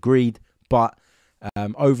 Agreed. But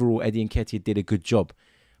overall, Eddie Nketiah did a good job.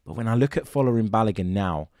 But when I look at following Balogun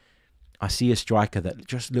now, I see a striker that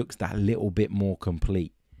just looks that little bit more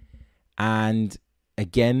complete. And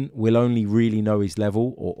again, we'll only really know his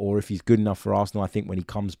level or if he's good enough for Arsenal, I think, when he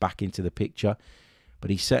comes back into the picture.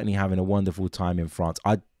 But he's certainly having a wonderful time in France.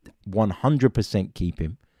 I'd 100% keep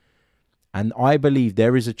him. And I believe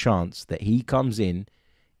there is a chance that he comes in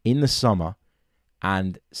the summer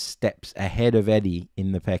and steps ahead of Eddie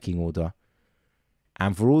in the pecking order.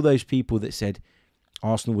 And for all those people that said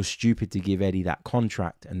Arsenal was stupid to give Eddie that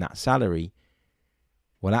contract and that salary,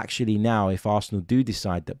 well, actually now, if Arsenal do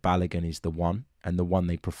decide that Balogun is the one and the one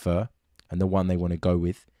they prefer and the one they want to go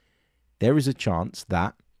with, there is a chance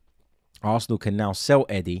that Arsenal can now sell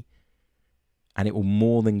Eddie and it will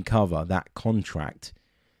more than cover that contract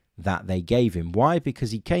that they gave him. Why?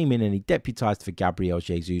 Because he came in and he deputised for Gabriel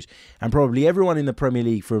Jesus, and probably everyone in the Premier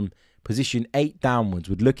League from position 8 downwards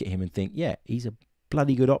would look at him and think, yeah, he's a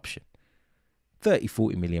bloody good option. 30,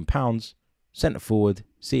 40 million pounds, centre forward,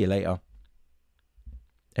 see you later.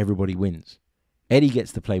 Everybody wins. Eddie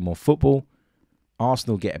gets to play more football.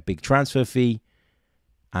 Arsenal get a big transfer fee,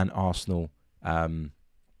 and Arsenal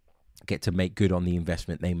get to make good on the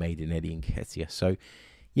investment they made in Eddie Nketiah. So,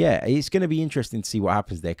 yeah, it's going to be interesting to see what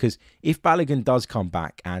happens there. Because if Balogun does come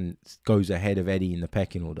back and goes ahead of Eddie in the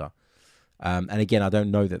pecking order, and again, I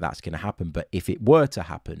don't know that that's going to happen, but if it were to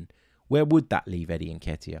happen, where would that leave Eddie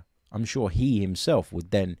Nketiah? I'm sure he himself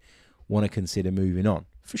would then want to consider moving on.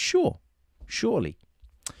 For sure. Surely.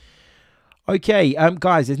 Okay,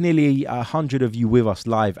 guys, there's nearly 100 of you with us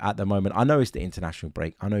live at the moment. I know it's the international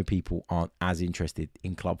break. I know people aren't as interested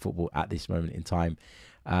in club football at this moment in time.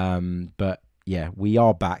 But yeah, we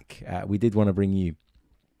are back. We did want to bring you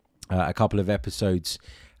a couple of episodes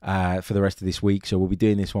for the rest of this week. So we'll be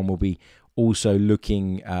doing this one. We'll be also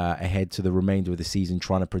looking ahead to the remainder of the season,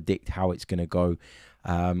 trying to predict how it's going to go.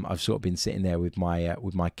 I've sort of been sitting there with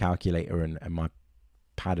my calculator and my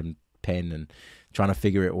pad and pen and trying to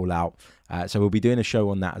figure it all out. So we'll be doing a show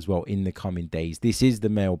on that as well in the coming days. This is the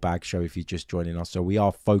Mailbag show if you're just joining us. So we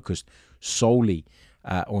are focused solely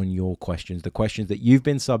on your questions, the questions that you've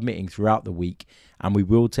been submitting throughout the week, and we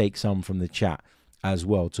will take some from the chat as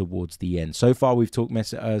well towards the end. So far, we've talked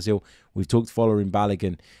Mesut Ozil, we've talked following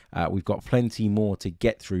Balogun, we've got plenty more to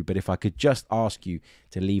get through, but if I could just ask you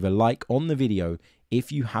to leave a like on the video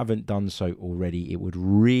if you haven't done so already, it would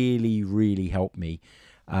really, really help me.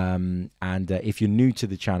 And if you're new to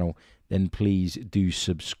the channel, then please do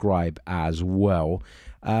subscribe as well.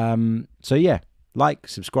 So yeah, like,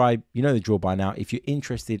 subscribe, you know the drill by now. If you're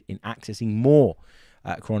interested in accessing more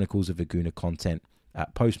Chronicles of a Gooner content,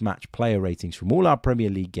 post-match player ratings from all our Premier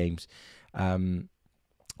League games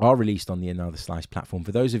are released on the Another Slice platform.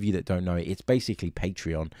 For those of you that don't know it, it's basically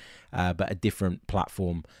Patreon, but a different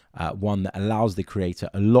platform, one that allows the creator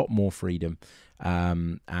a lot more freedom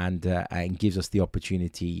and gives us the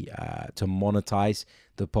opportunity to monetize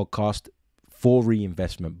the podcast for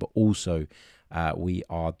reinvestment, but also we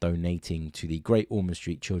are donating to the Great Ormond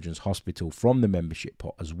Street Children's Hospital from the membership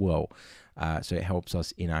pot as well. So it helps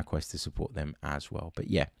us in our quest to support them as well. But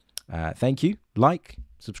yeah, thank you. Like,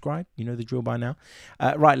 subscribe. You know the drill by now.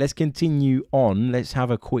 Right, let's continue on. Let's have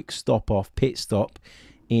a quick pit stop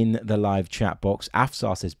in the live chat box.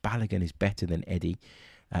 Afsar says Balogun is better than Eddie,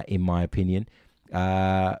 in my opinion.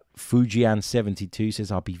 Fujian72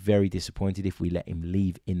 says I'll be very disappointed if we let him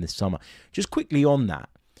leave in the summer. Just quickly on that,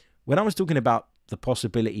 when I was talking about the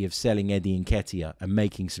possibility of selling Eddie Nketiah and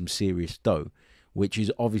making some serious dough, which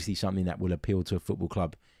is obviously something that will appeal to a football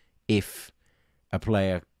club if a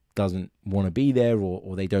player doesn't want to be there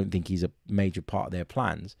or they don't think he's a major part of their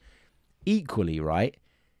plans. Equally, right,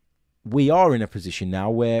 we are in a position now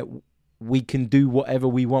where we can do whatever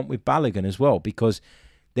we want with Balogun as well, because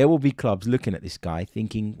there will be clubs looking at this guy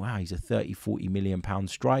thinking, wow, he's a 30, 40 million pound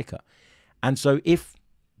striker. And so if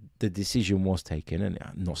the decision was taken, and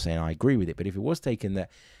I'm not saying I agree with it, but if it was taken that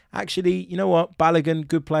actually, you know what, Balogun,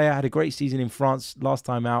 good player, had a great season in France last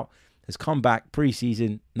time out, has come back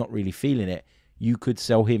pre-season, not really feeling it, you could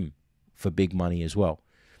sell him for big money as well.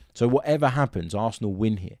 So whatever happens, Arsenal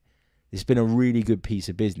win here. It's been a really good piece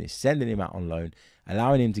of business, sending him out on loan,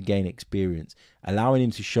 allowing him to gain experience, allowing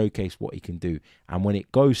him to showcase what he can do. And when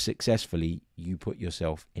it goes successfully, you put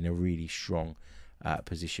yourself in a really strong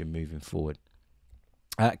position moving forward.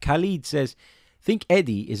 Khalid says, think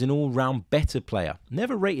Eddie is an all-round better player.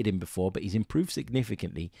 Never rated him before, but he's improved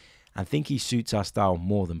significantly and think he suits our style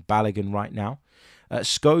more than Balogun right now.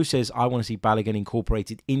 Sko says, I want to see Balogun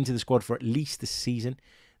incorporated into the squad for at least the season.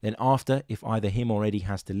 Then after, if either him or Eddie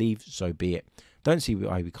has to leave, so be it. Don't see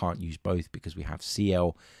why we can't use both, because we have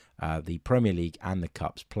CL, the Premier League and the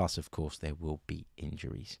Cups. Plus, of course, there will be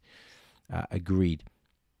injuries. Agreed.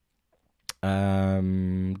 What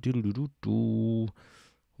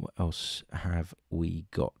else have we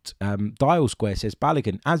got? Dial Square says,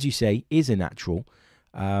 Balogun, as you say, is a natural.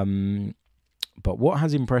 But what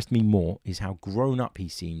has impressed me more is how grown up he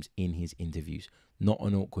seems in his interviews. Not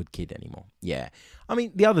an awkward kid anymore. Yeah. I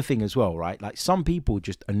mean, the other thing as well, right? Like, some people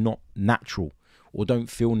just are not natural or don't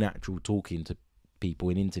feel natural talking to people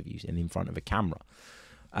in interviews and in front of a camera.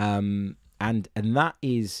 And that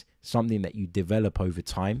is something that you develop over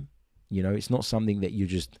time. You know, it's not something that you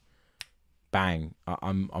just, bang,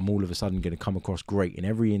 I'm all of a sudden going to come across great in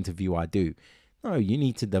every interview I do. No, you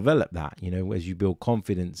need to develop that, you know, as you build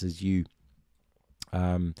confidence, as you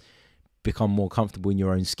become more comfortable in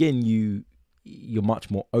your own skin, you're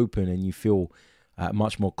much more open and you feel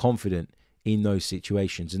much more confident in those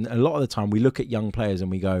situations. And a lot of the time we look at young players and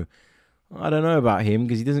we go, I don't know about him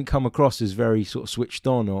because he doesn't come across as very sort of switched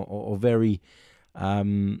on or very,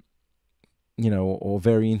 or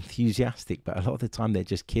very enthusiastic. But a lot of the time they're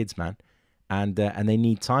just kids, man, and they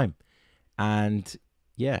need time. And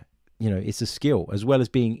yeah, you know, it's a skill. As well as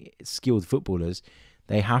being skilled footballers,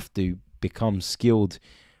 they have to become skilled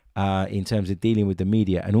in terms of dealing with the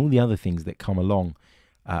media and all the other things that come along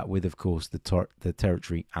with, of course, the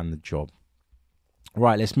territory and the job.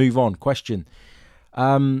 Right, let's move on. Question.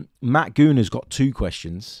 Matt Gooner's got 2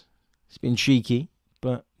 questions. It's been cheeky,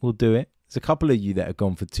 but we'll do it. There's a couple of you that have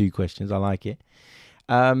gone for 2 questions. I like it.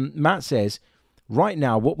 Matt says, right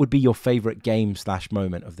now, what would be your favourite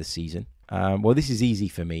game/moment of the season? Well, this is easy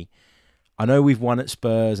for me. I know we've won at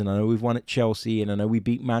Spurs and I know we've won at Chelsea and I know we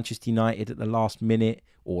beat Manchester United at the last minute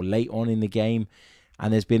or late on in the game.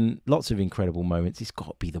 And there's been lots of incredible moments. It's got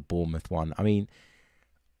to be the Bournemouth one. I mean,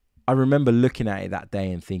 I remember looking at it that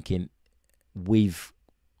day and thinking, we've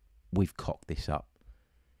cocked this up.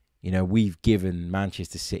 You know, we've given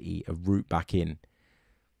Manchester City a route back in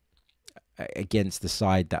against the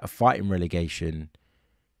side that are fighting relegation,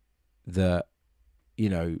 that, you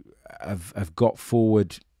know, have got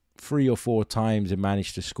forward 3 or 4 times and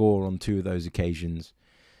managed to score on 2 of those occasions.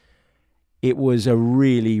 It was a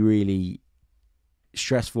really, really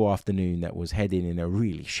stressful afternoon that was heading in a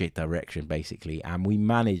really shit direction, basically. And we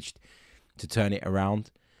managed to turn it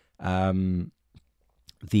around.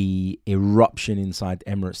 The eruption inside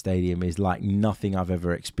Emirates Stadium is like nothing I've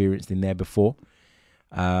ever experienced in there before.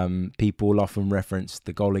 People often reference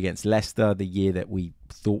the goal against Leicester, the year that we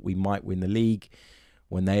thought we might win the league.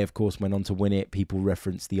 When they, of course, went on to win it, people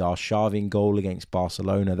reference the Arseal goal against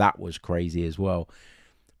Barcelona. That was crazy as well.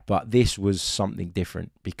 But this was something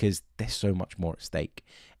different because there's so much more at stake.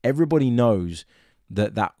 Everybody knows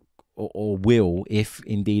that or will, if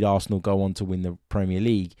indeed Arsenal go on to win the Premier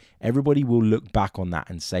League, everybody will look back on that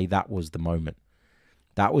and say that was the moment.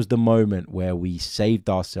 That was the moment where we saved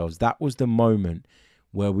ourselves. That was the moment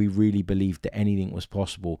where we really believed that anything was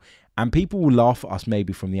possible. And people will laugh at us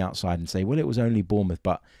maybe from the outside and say, well, it was only Bournemouth.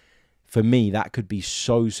 But for me, that could be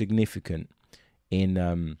so significant in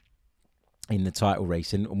the title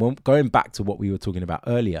race. And going back to what we were talking about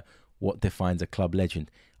earlier, what defines a club legend?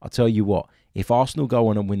 I'll tell you what, if Arsenal go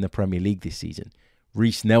on and win the Premier League this season,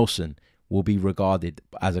 Reiss Nelson will be regarded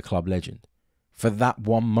as a club legend for that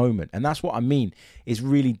one moment. And that's what I mean. It's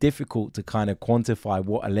really difficult to kind of quantify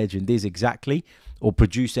what a legend is exactly or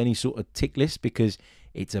produce any sort of tick list because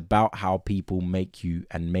it's about how people make you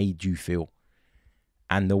and made you feel.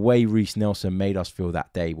 And the way Reiss Nelson made us feel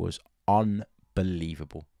that day was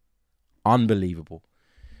unbelievable. Unbelievable.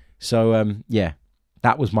 So, yeah,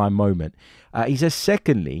 that was my moment. He says,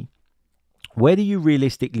 secondly, where do you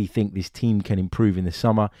realistically think this team can improve in the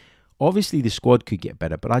summer? Obviously, the squad could get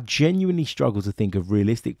better, but I genuinely struggle to think of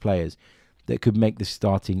realistic players that could make the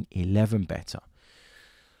starting 11 better.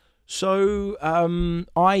 So,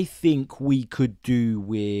 I think we could do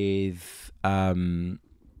with...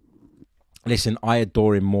 listen, I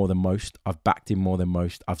adore him more than most. I've backed him more than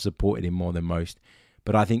most. I've supported him more than most.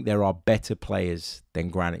 But I think there are better players than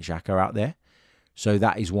Granit Xhaka out there. So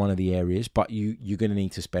that is one of the areas. But you're going to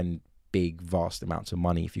need to spend big, vast amounts of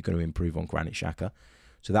money if you're going to improve on Granit Xhaka.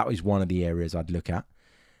 So that is one of the areas I'd look at.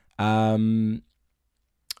 You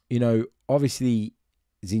know, obviously,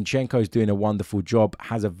 Zinchenko's doing a wonderful job,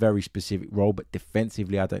 has a very specific role, but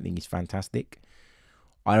defensively, I don't think he's fantastic.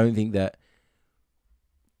 I don't think that...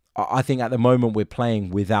 I think at the moment we're playing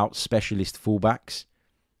without specialist fullbacks.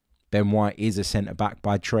 Ben White is a centre-back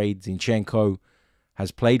by trade. Zinchenko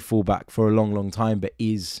has played fullback for a long, long time, but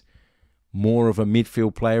is more of a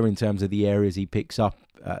midfield player in terms of the areas he picks up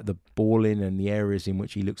the ball in and the areas in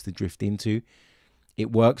which he looks to drift into.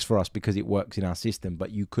 It works for us because it works in our system,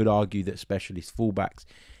 but you could argue that specialist fullbacks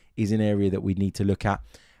is an area that we need to look at.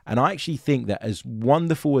 And I actually think that as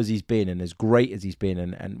wonderful as he's been and as great as he's been,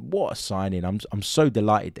 and what a signing, I'm so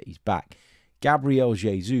delighted that he's back. Gabriel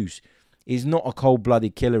Jesus is not a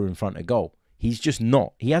cold-blooded killer in front of goal. He's just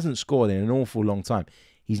not. He hasn't scored in an awful long time.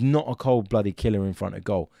 He's not a cold-blooded killer in front of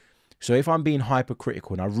goal. So if I'm being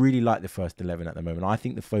hypercritical, and I really like the first 11 at the moment, I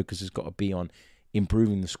think the focus has got to be on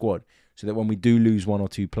improving the squad so that when we do lose one or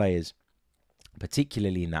two players,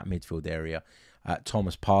 particularly in that midfield area,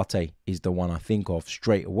 Thomas Partey is the one I think of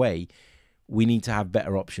straight away. We need to have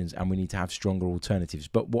better options and we need to have stronger alternatives.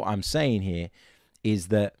 But what I'm saying here is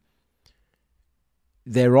that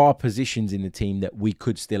there are positions in the team that we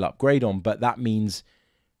could still upgrade on, but that means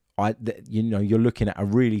you're looking at a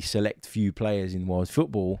really select few players in world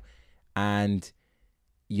football, and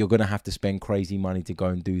you're going to have to spend crazy money to go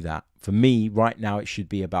and do that. For me, right now, it should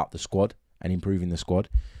be about the squad and improving the squad,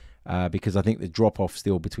 because I think the drop-off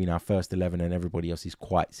still between our first 11 and everybody else is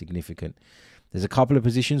quite significant. There's a couple of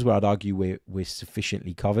positions where I'd argue we're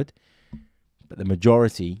sufficiently covered, but the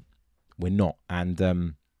majority, we're not.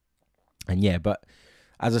 And yeah, but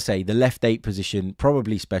as I say, the left 8 position,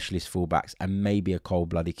 probably specialist fullbacks, and maybe a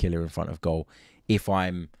cold-blooded killer in front of goal if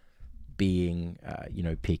I'm being,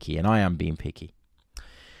 picky. And I am being picky.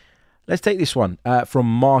 Let's take this one from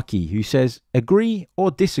Marky, who says, agree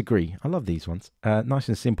or disagree? I love these ones. Nice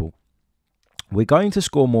and simple. We're going to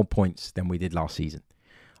score more points than we did last season.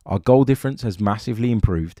 Our goal difference has massively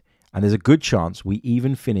improved, and there's a good chance we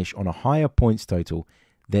even finish on a higher points total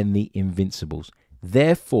than the Invincibles.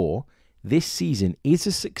 Therefore, this season is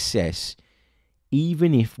a success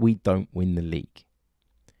even if we don't win the league.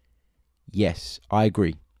 Yes, I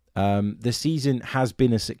agree. The season has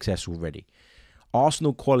been a success already.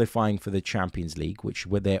 Arsenal qualifying for the Champions League, which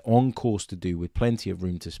they're on course to do with plenty of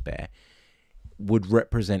room to spare, would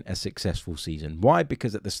represent a successful season. Why?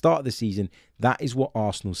 Because at the start of the season, that is what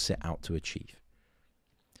Arsenal set out to achieve.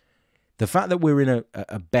 The fact that we're in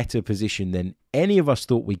a better position than any of us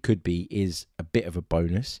thought we could be is a bit of a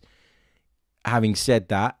bonus. Having said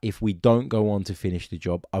that, if we don't go on to finish the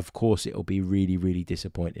job, of course, it'll be really, really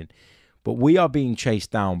disappointing. But we are being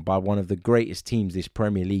chased down by one of the greatest teams this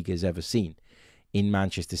Premier League has ever seen in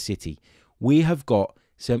Manchester City. We have got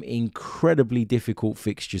some incredibly difficult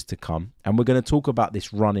fixtures to come. And we're going to talk about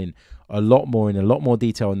this run-in in a lot more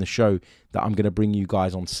detail in the show that I'm going to bring you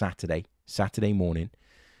guys on Saturday morning.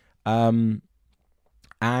 And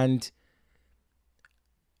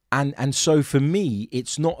so for me,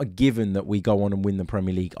 it's not a given that we go on and win the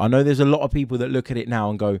Premier League. I know there's a lot of people that look at it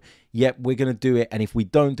now and go, yep, we're going to do it. And if we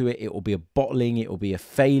don't do it, it will be a bottling. It will be a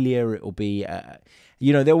failure. It will be,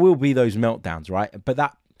 there will be those meltdowns, right? But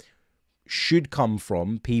that should come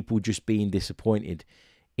from people just being disappointed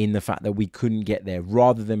in the fact that we couldn't get there,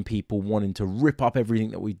 rather than people wanting to rip up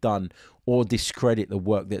everything that we've done or discredit the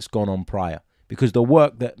work that's gone on prior. Because the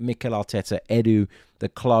work that Mikel Arteta, Edu, the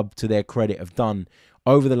club, to their credit, have done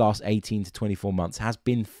over the last 18 to 24 months has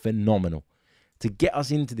been phenomenal. To get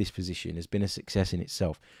us into this position has been a success in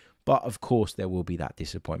itself. But of course, there will be that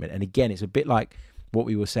disappointment. And again, it's a bit like what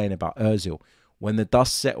we were saying about Ozil. When the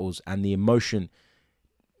dust settles and the emotion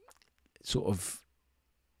sort of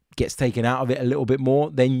gets taken out of it a little bit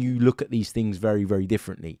more, then you look at these things very, very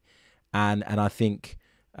differently. And I think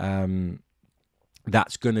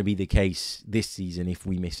that's going to be the case this season if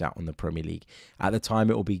we miss out on the Premier League. At the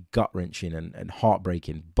time, it will be gut-wrenching and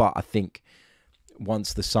heartbreaking. But I think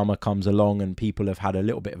once the summer comes along and people have had a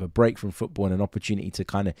little bit of a break from football and an opportunity to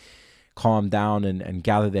kind of calm down and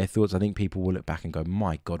gather their thoughts, I think people will look back and go,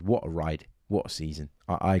 my God, what a ride. What a season.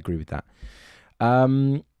 I agree with that.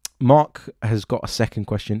 Mark has got a second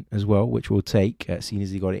question as well, which we'll take, seeing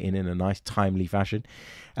as he got it in a nice, timely fashion.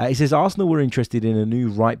 He says, Arsenal were interested in a new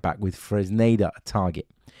right-back with Fresneda a target.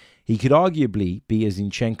 He could arguably be a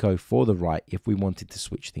Zinchenko for the right if we wanted to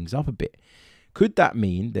switch things up a bit. Could that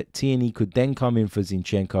mean that Tierney could then come in for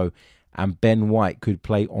Zinchenko and Ben White could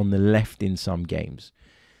play on the left in some games?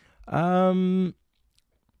 I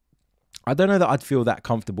don't know that I'd feel that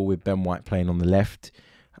comfortable with Ben White playing on the left.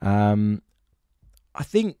 I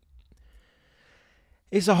think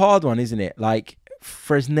it's a hard one, isn't it? Like,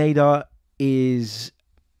 Fresneda is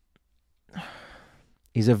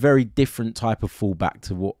a very different type of fullback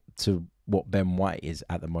to what Ben White is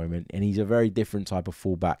at the moment, and he's a very different type of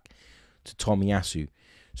fullback to Tomiyasu.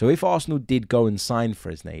 So if Arsenal did go and sign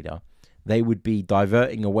Fresneda, they would be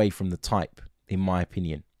diverting away from the type, in my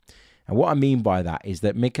opinion. And what I mean by that is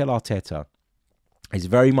that Mikel Arteta is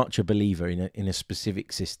very much a believer in a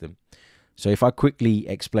specific system. So if I quickly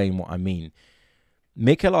explain what I mean,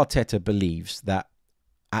 Mikel Arteta believes that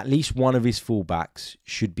at least one of his fullbacks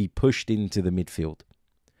should be pushed into the midfield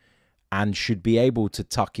and should be able to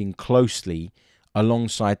tuck in closely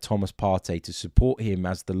alongside Thomas Partey to support him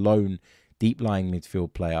as the lone deep-lying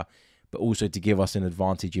midfield player, but also to give us an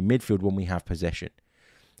advantage in midfield when we have possession.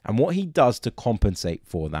 And what he does to compensate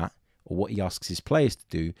for that, or what he asks his players to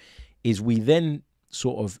do, is we then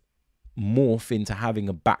sort of morph into having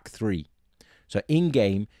a back three. So in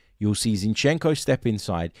game, you'll see Zinchenko step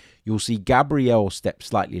inside. You'll see Gabriel step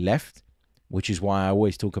slightly left, which is why I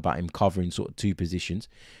always talk about him covering sort of two positions.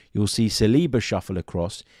 You'll see Saliba shuffle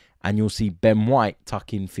across, and you'll see Ben White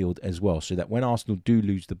tuck in field as well, so that when Arsenal do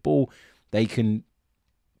lose the ball, they can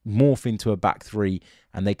morph into a back three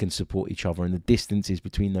and they can support each other, and the distances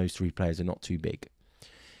between those three players are not too big.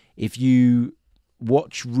 If you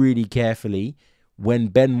watch really carefully, when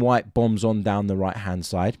Ben White bombs on down the right-hand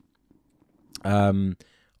side,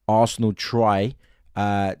 Arsenal try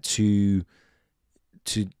to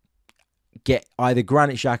get either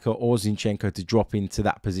Granit Xhaka or Zinchenko to drop into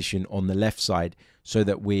that position on the left side, so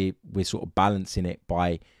that we're sort of balancing it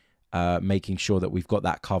by making sure that we've got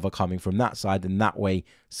that cover coming from that side, and that way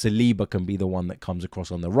Saliba can be the one that comes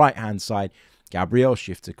across on the right-hand side, Gabriel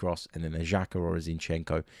shifts across, and then a Xhaka or a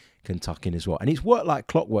Zinchenko can tuck in as well. And it's worked like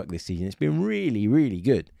clockwork this season. It's been really, really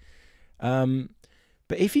good.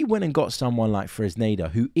 But if he went and got someone like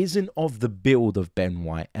Fresneda, who isn't of the build of Ben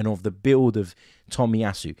White and of the build of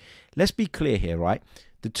Tomiyasu, let's be clear here, right?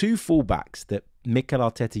 The two fullbacks that Mikel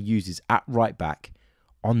Arteta uses at right back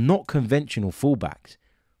are not conventional fullbacks.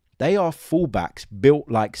 They are fullbacks built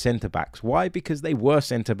like centre-backs. Why? Because they were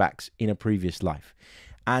centre-backs in a previous life.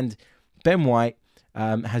 And Ben White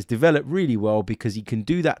has developed really well because he can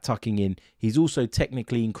do that tucking in. He's also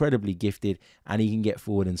technically incredibly gifted, and he can get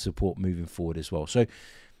forward and support moving forward as well. So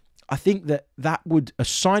I think that a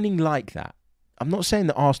signing like that, I'm not saying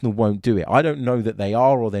that Arsenal won't do it. I don't know that they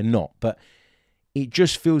are or they're not, but it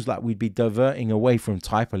just feels like we'd be diverting away from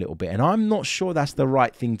type a little bit. And I'm not sure that's the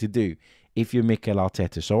right thing to do if you're Mikel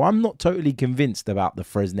Arteta. So I'm not totally convinced about the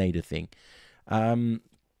Fresneda thing.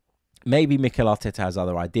 Maybe Mikel Arteta has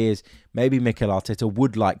other ideas. Maybe Mikel Arteta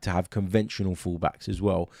would like to have conventional fullbacks as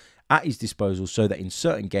well at his disposal, so that in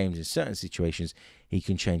certain games, in certain situations, he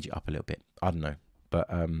can change it up a little bit. I don't know, but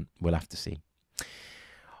we'll have to see.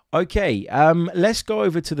 Okay, let's go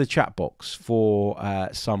over to the chat box for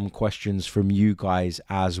some questions from you guys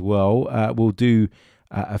as well. We'll do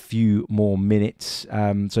a few more minutes,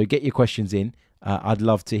 so get your questions in. I'd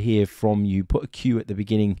love to hear from you. Put a Q at the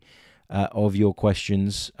beginning of your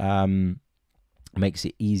questions. Makes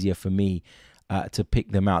it easier for me to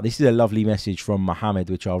pick them out. This is a lovely message from Mohammed,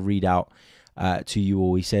 which I'll read out to you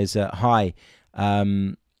all. He says, hi, I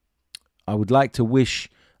would like to wish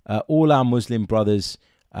all our Muslim brothers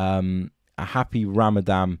a happy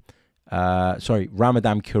Ramadan.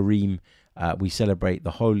 Ramadan Kareem. We celebrate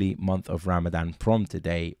the holy month of Ramadan from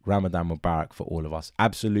today. Ramadan Mubarak for all of us.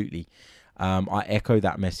 Absolutely. I echo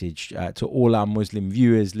that message to all our Muslim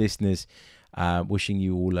viewers, listeners, wishing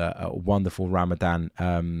you all a wonderful Ramadan.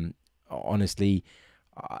 Honestly,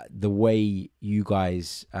 the way you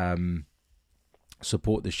guys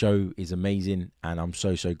support the show is amazing, and I'm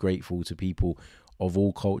so grateful to people of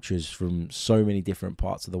all cultures from so many different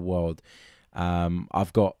parts of the world.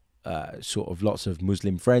 I've got sort of lots of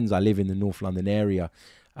Muslim friends. I live in the North London area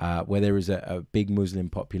where there is a big Muslim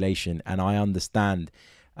population, and I understand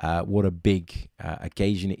what a big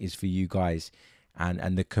occasion it is for you guys,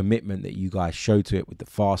 and the commitment that you guys show to it with the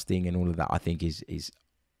fasting and all of that. I think is it's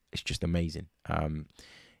just amazing.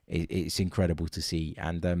 It's incredible to see,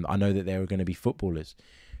 and I know that there are going to be footballers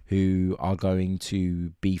who are going to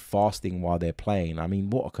be fasting while they're playing. I mean,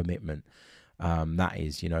 what a commitment that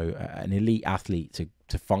is. You know, an elite athlete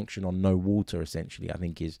to function on no water, essentially, I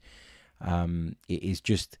think it is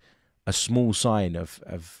just a small sign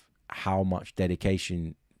of how much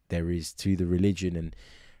dedication there is to the religion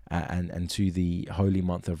and to the holy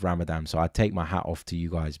month of Ramadan. So I take my hat off to you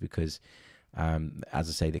guys, because as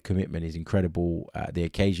I say, the commitment is incredible. The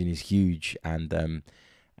occasion is huge, and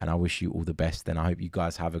I wish you all the best. And I hope you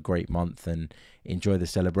guys have a great month and enjoy the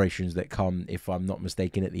celebrations that come, if I'm not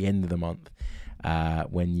mistaken, at the end of the month,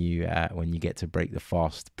 when you get to break the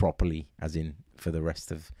fast properly, as in for the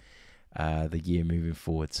rest of the year moving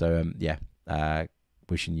forward. So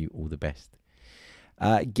wishing you all the best.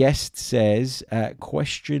 Guest says,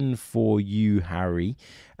 question for you, Harry.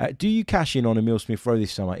 Do you cash in on Emile Smith-Rowe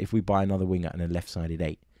this summer if we buy another winger and a left-sided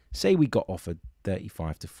 8? Say we got offered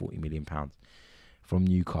 35 to 40 million pounds from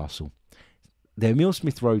Newcastle. The Emile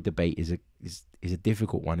Smith-Rowe debate is a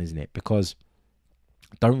difficult one, isn't it? Because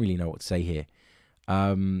I don't really know what to say here.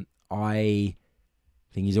 I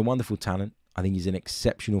think he's a wonderful talent. I think he's an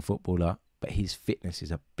exceptional footballer, but his fitness is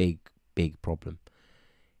a big problem.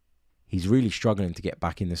 He's really struggling to get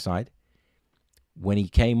back in the side. When he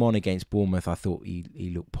came on against Bournemouth, I thought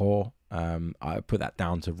he looked poor. I put that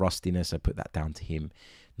down to rustiness. I put that down to him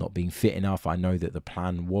not being fit enough. I know that the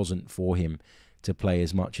plan wasn't for him to play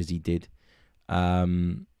as much as he did.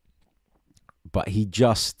 but he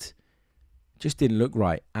just didn't look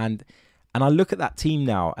right. And I look at that team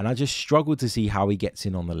now, and I just struggle to see how he gets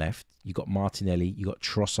in on the left. You got Martinelli, you got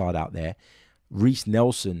Trossard out there. Reece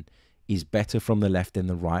Nelson is better from the left than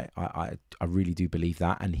the right. I really do believe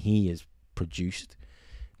that, and he has produced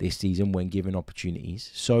this season when given opportunities.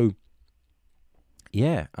 So,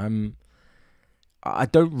 yeah, I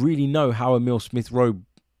don't really know how Emile Smith-Rowe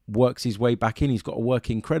works his way back in. He's got to work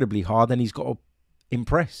incredibly hard, and he's got to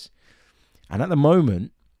impress. And at the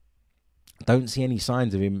moment, I don't see any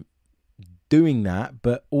signs of him doing that,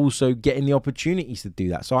 but also getting the opportunities to do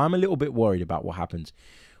that. So I'm a little bit worried about what happens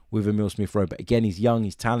with Emile Smith-Rowe. But again, he's young,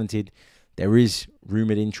 he's talented. There is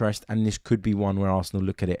rumoured interest, and this could be one where Arsenal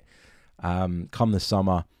look at it come the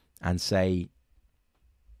summer and say,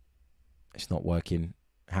 it's not working.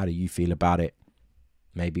 How do you feel about it?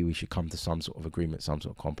 Maybe we should come to some sort of agreement, some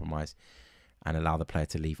sort of compromise, and allow the player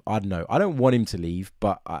to leave. I don't know. I don't want him to leave,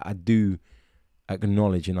 but I do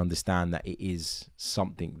acknowledge and understand that it is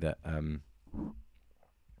something that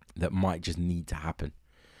that might just need to happen,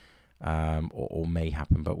 or may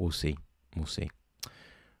happen, but we'll see. We'll see.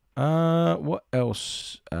 What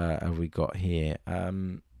else have we got here?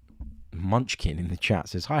 Munchkin in the chat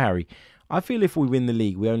says, "Hi Harry, I feel if we win the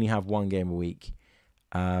league, we only have one game a week,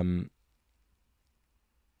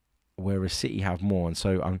 whereas City have more." And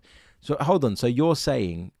so hold on. So you're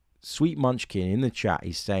saying, Sweet Munchkin in the chat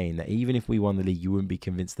is saying that even if we won the league, you wouldn't be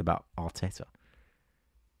convinced about Arteta?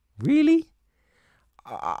 Really?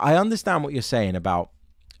 I understand what you're saying about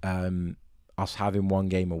us having one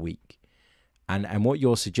game a week. And what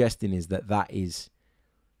you're suggesting is that is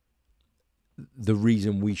the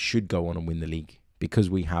reason we should go on and win the league,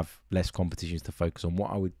 because we have less competitions to focus on.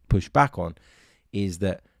 What I would push back on is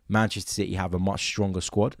that Manchester City have a much stronger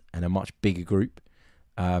squad and a much bigger group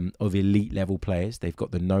of elite level players. They've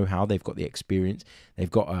got the know-how, they've got the experience,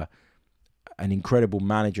 they've got an incredible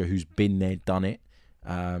manager who's been there, done it.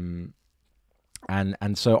 And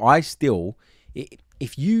so I still,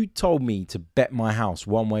 if you told me to bet my house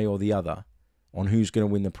one way or the other on who's going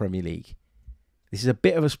to win the Premier League, this is a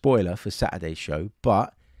bit of a spoiler for Saturday's show,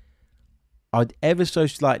 but I'd ever so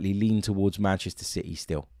slightly lean towards Manchester City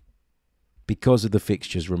still, because of the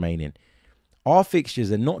fixtures remaining. Our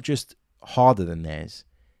fixtures are not just harder than theirs,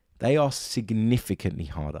 they are significantly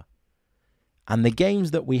harder. And the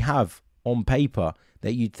games that we have on paper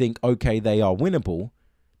that you'd think, okay, they are winnable,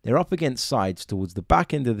 they're up against sides towards the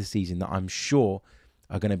back end of the season that I'm sure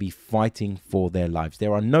are going to be fighting for their lives.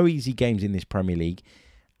 There are no easy games in this Premier League,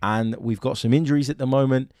 and we've got some injuries at the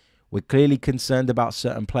moment. We're clearly concerned about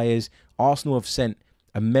certain players. Arsenal have sent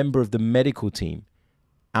a member of the medical team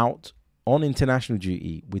out on international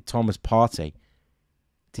duty with Thomas Partey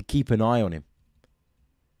to keep an eye on him.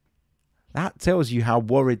 That tells you how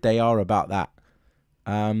worried they are about that.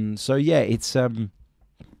 So yeah, it's a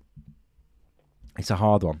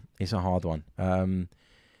hard one. It's a hard one.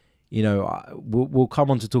 We'll come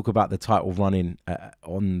on to talk about the title running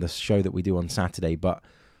on the show that we do on Saturday, but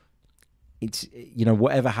it's,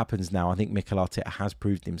 whatever happens now, I think Mikel Arteta has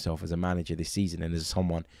proved himself as a manager this season and as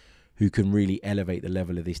someone who can really elevate the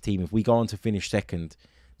level of this team. If we go on to finish second,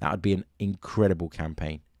 that would be an incredible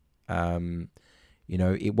campaign.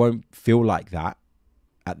 It won't feel like that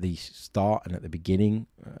at the start and at the beginning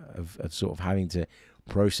of sort of having to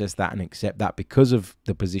process that and accept that because of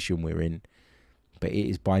the position we're in. But it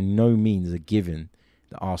is by no means a given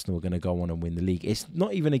that Arsenal are going to go on and win the league. It's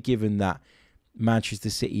not even a given that Manchester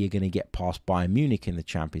City are going to get past Bayern Munich in the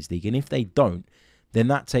Champions League. And if they don't, then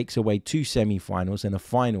that takes away 2 semi-finals and a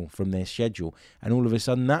final from their schedule. And all of a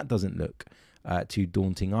sudden, that doesn't look too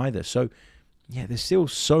daunting either. So, yeah, there's still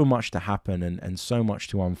so much to happen and so much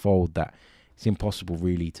to unfold that it's impossible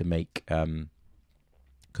really to make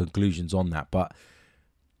conclusions on that. But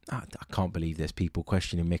I can't believe there's people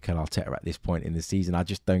questioning Mikel Arteta at this point in the season. I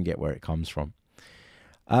just don't get where it comes from.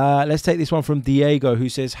 Let's take this one from Diego, who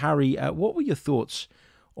says, Harry, what were your thoughts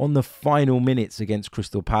on the final minutes against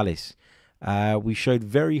Crystal Palace? We showed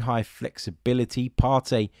very high flexibility.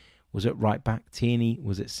 Partey was at right back. Tierney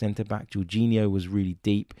was at centre back. Jorginho was really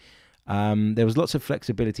deep. There was lots of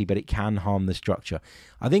flexibility, but it can harm the structure.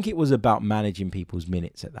 I think it was about managing people's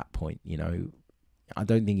minutes at that point. I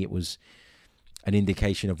don't think it was an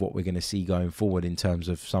indication of what we're going to see going forward in terms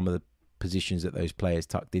of some of the positions that those players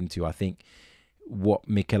tucked into. I think what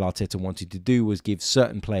Mikel Arteta wanted to do was give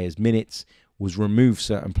certain players minutes, was remove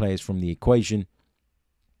certain players from the equation,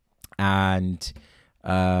 and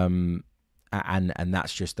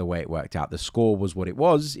that's just the way it worked out. The score was what it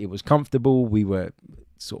was. It was comfortable. We were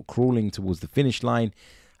sort of crawling towards the finish line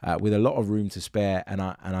with a lot of room to spare, and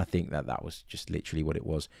I think that was just literally what it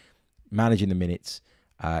was. Managing the minutes,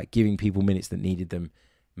 giving people minutes that needed them,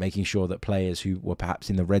 making sure that players who were perhaps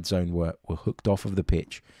in the red zone were hooked off of the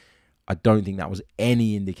pitch. I don't think that was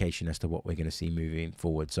any indication as to what we're going to see moving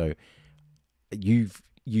forward. So you've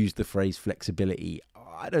used the phrase flexibility.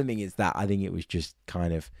 I don't think it's that. I think it was just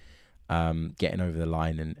kind of getting over the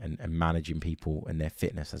line and managing people and their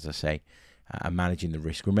fitness, as I say, and managing the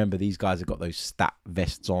risk. Remember, these guys have got those stat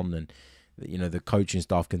vests on, and the coaching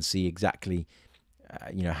staff can see exactly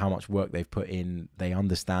how much work they've put in. They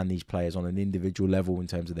understand these players on an individual level in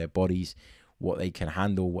terms of their bodies, what they can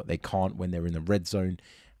handle, what they can't when they're in the red zone,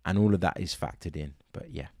 and all of that is factored in.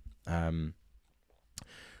 But yeah,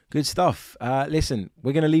 good stuff. Listen,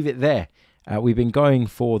 we're going to leave it there. We've been going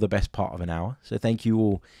for the best part of an hour, so thank you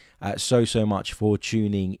all so much for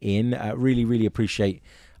tuning in. Really appreciate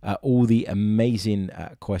all the amazing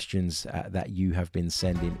questions that you have been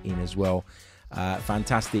sending in as well.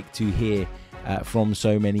 Fantastic to hear from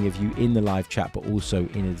so many of you in the live chat, but also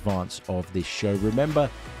in advance of this show. Remember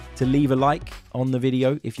to leave a like on the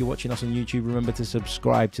video if you're watching us on YouTube. Remember to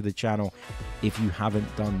subscribe to the channel if you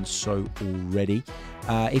haven't done so already.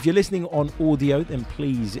 If you're listening on audio, then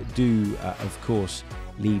please do, of course,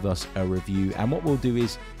 leave us a review. And what we'll do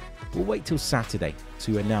is we'll wait till Saturday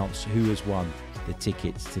to announce who has won the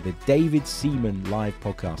tickets to the David Seaman live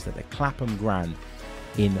podcast at the Clapham Grand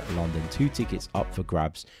in London. 2 tickets up for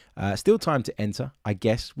grabs. Still time to enter. I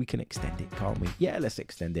guess we can extend it, can't we? Yeah, let's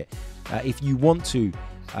extend it. If you want to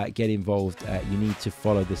get involved, you need to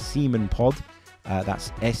follow the Seaman Pod.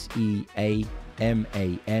 That's SEAMAN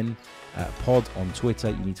pod on Twitter.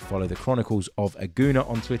 You need to follow the Chronicles of Aguna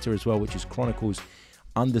on Twitter as well, which is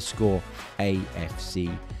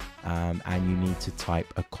Chronicles_AFC. And you need to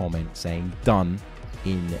type a comment saying done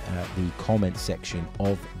in the comment section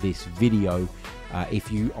of this video.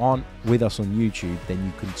 If you aren't with us on YouTube, then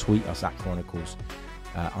you can tweet us at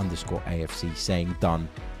Chronicles_AFC saying done,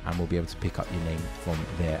 and we'll be able to pick up your name from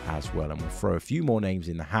there as well. And we'll throw a few more names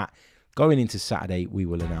in the hat. Going into Saturday, we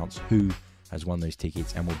will announce who has won those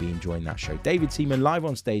tickets, and we'll be enjoying that show. David Seaman live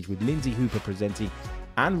on stage with Lindsay Hooper presenting,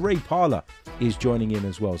 and Ray Parler is joining in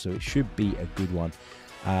as well, so it should be a good one.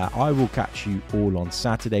 I will catch you all on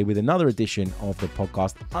Saturday with another edition of the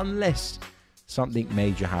podcast, unless something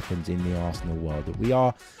major happens in the Arsenal world. We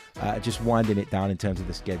are just winding it down in terms of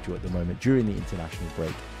the schedule at the moment during the international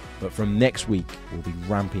break. But from next week, we'll be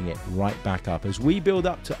ramping it right back up as we build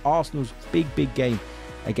up to Arsenal's big game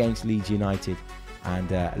against Leeds United,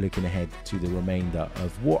 and looking ahead to the remainder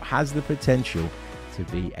of what has the potential to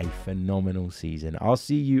be a phenomenal season. I'll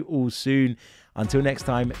see you all soon. Until next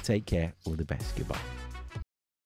time, take care. All the best. Goodbye.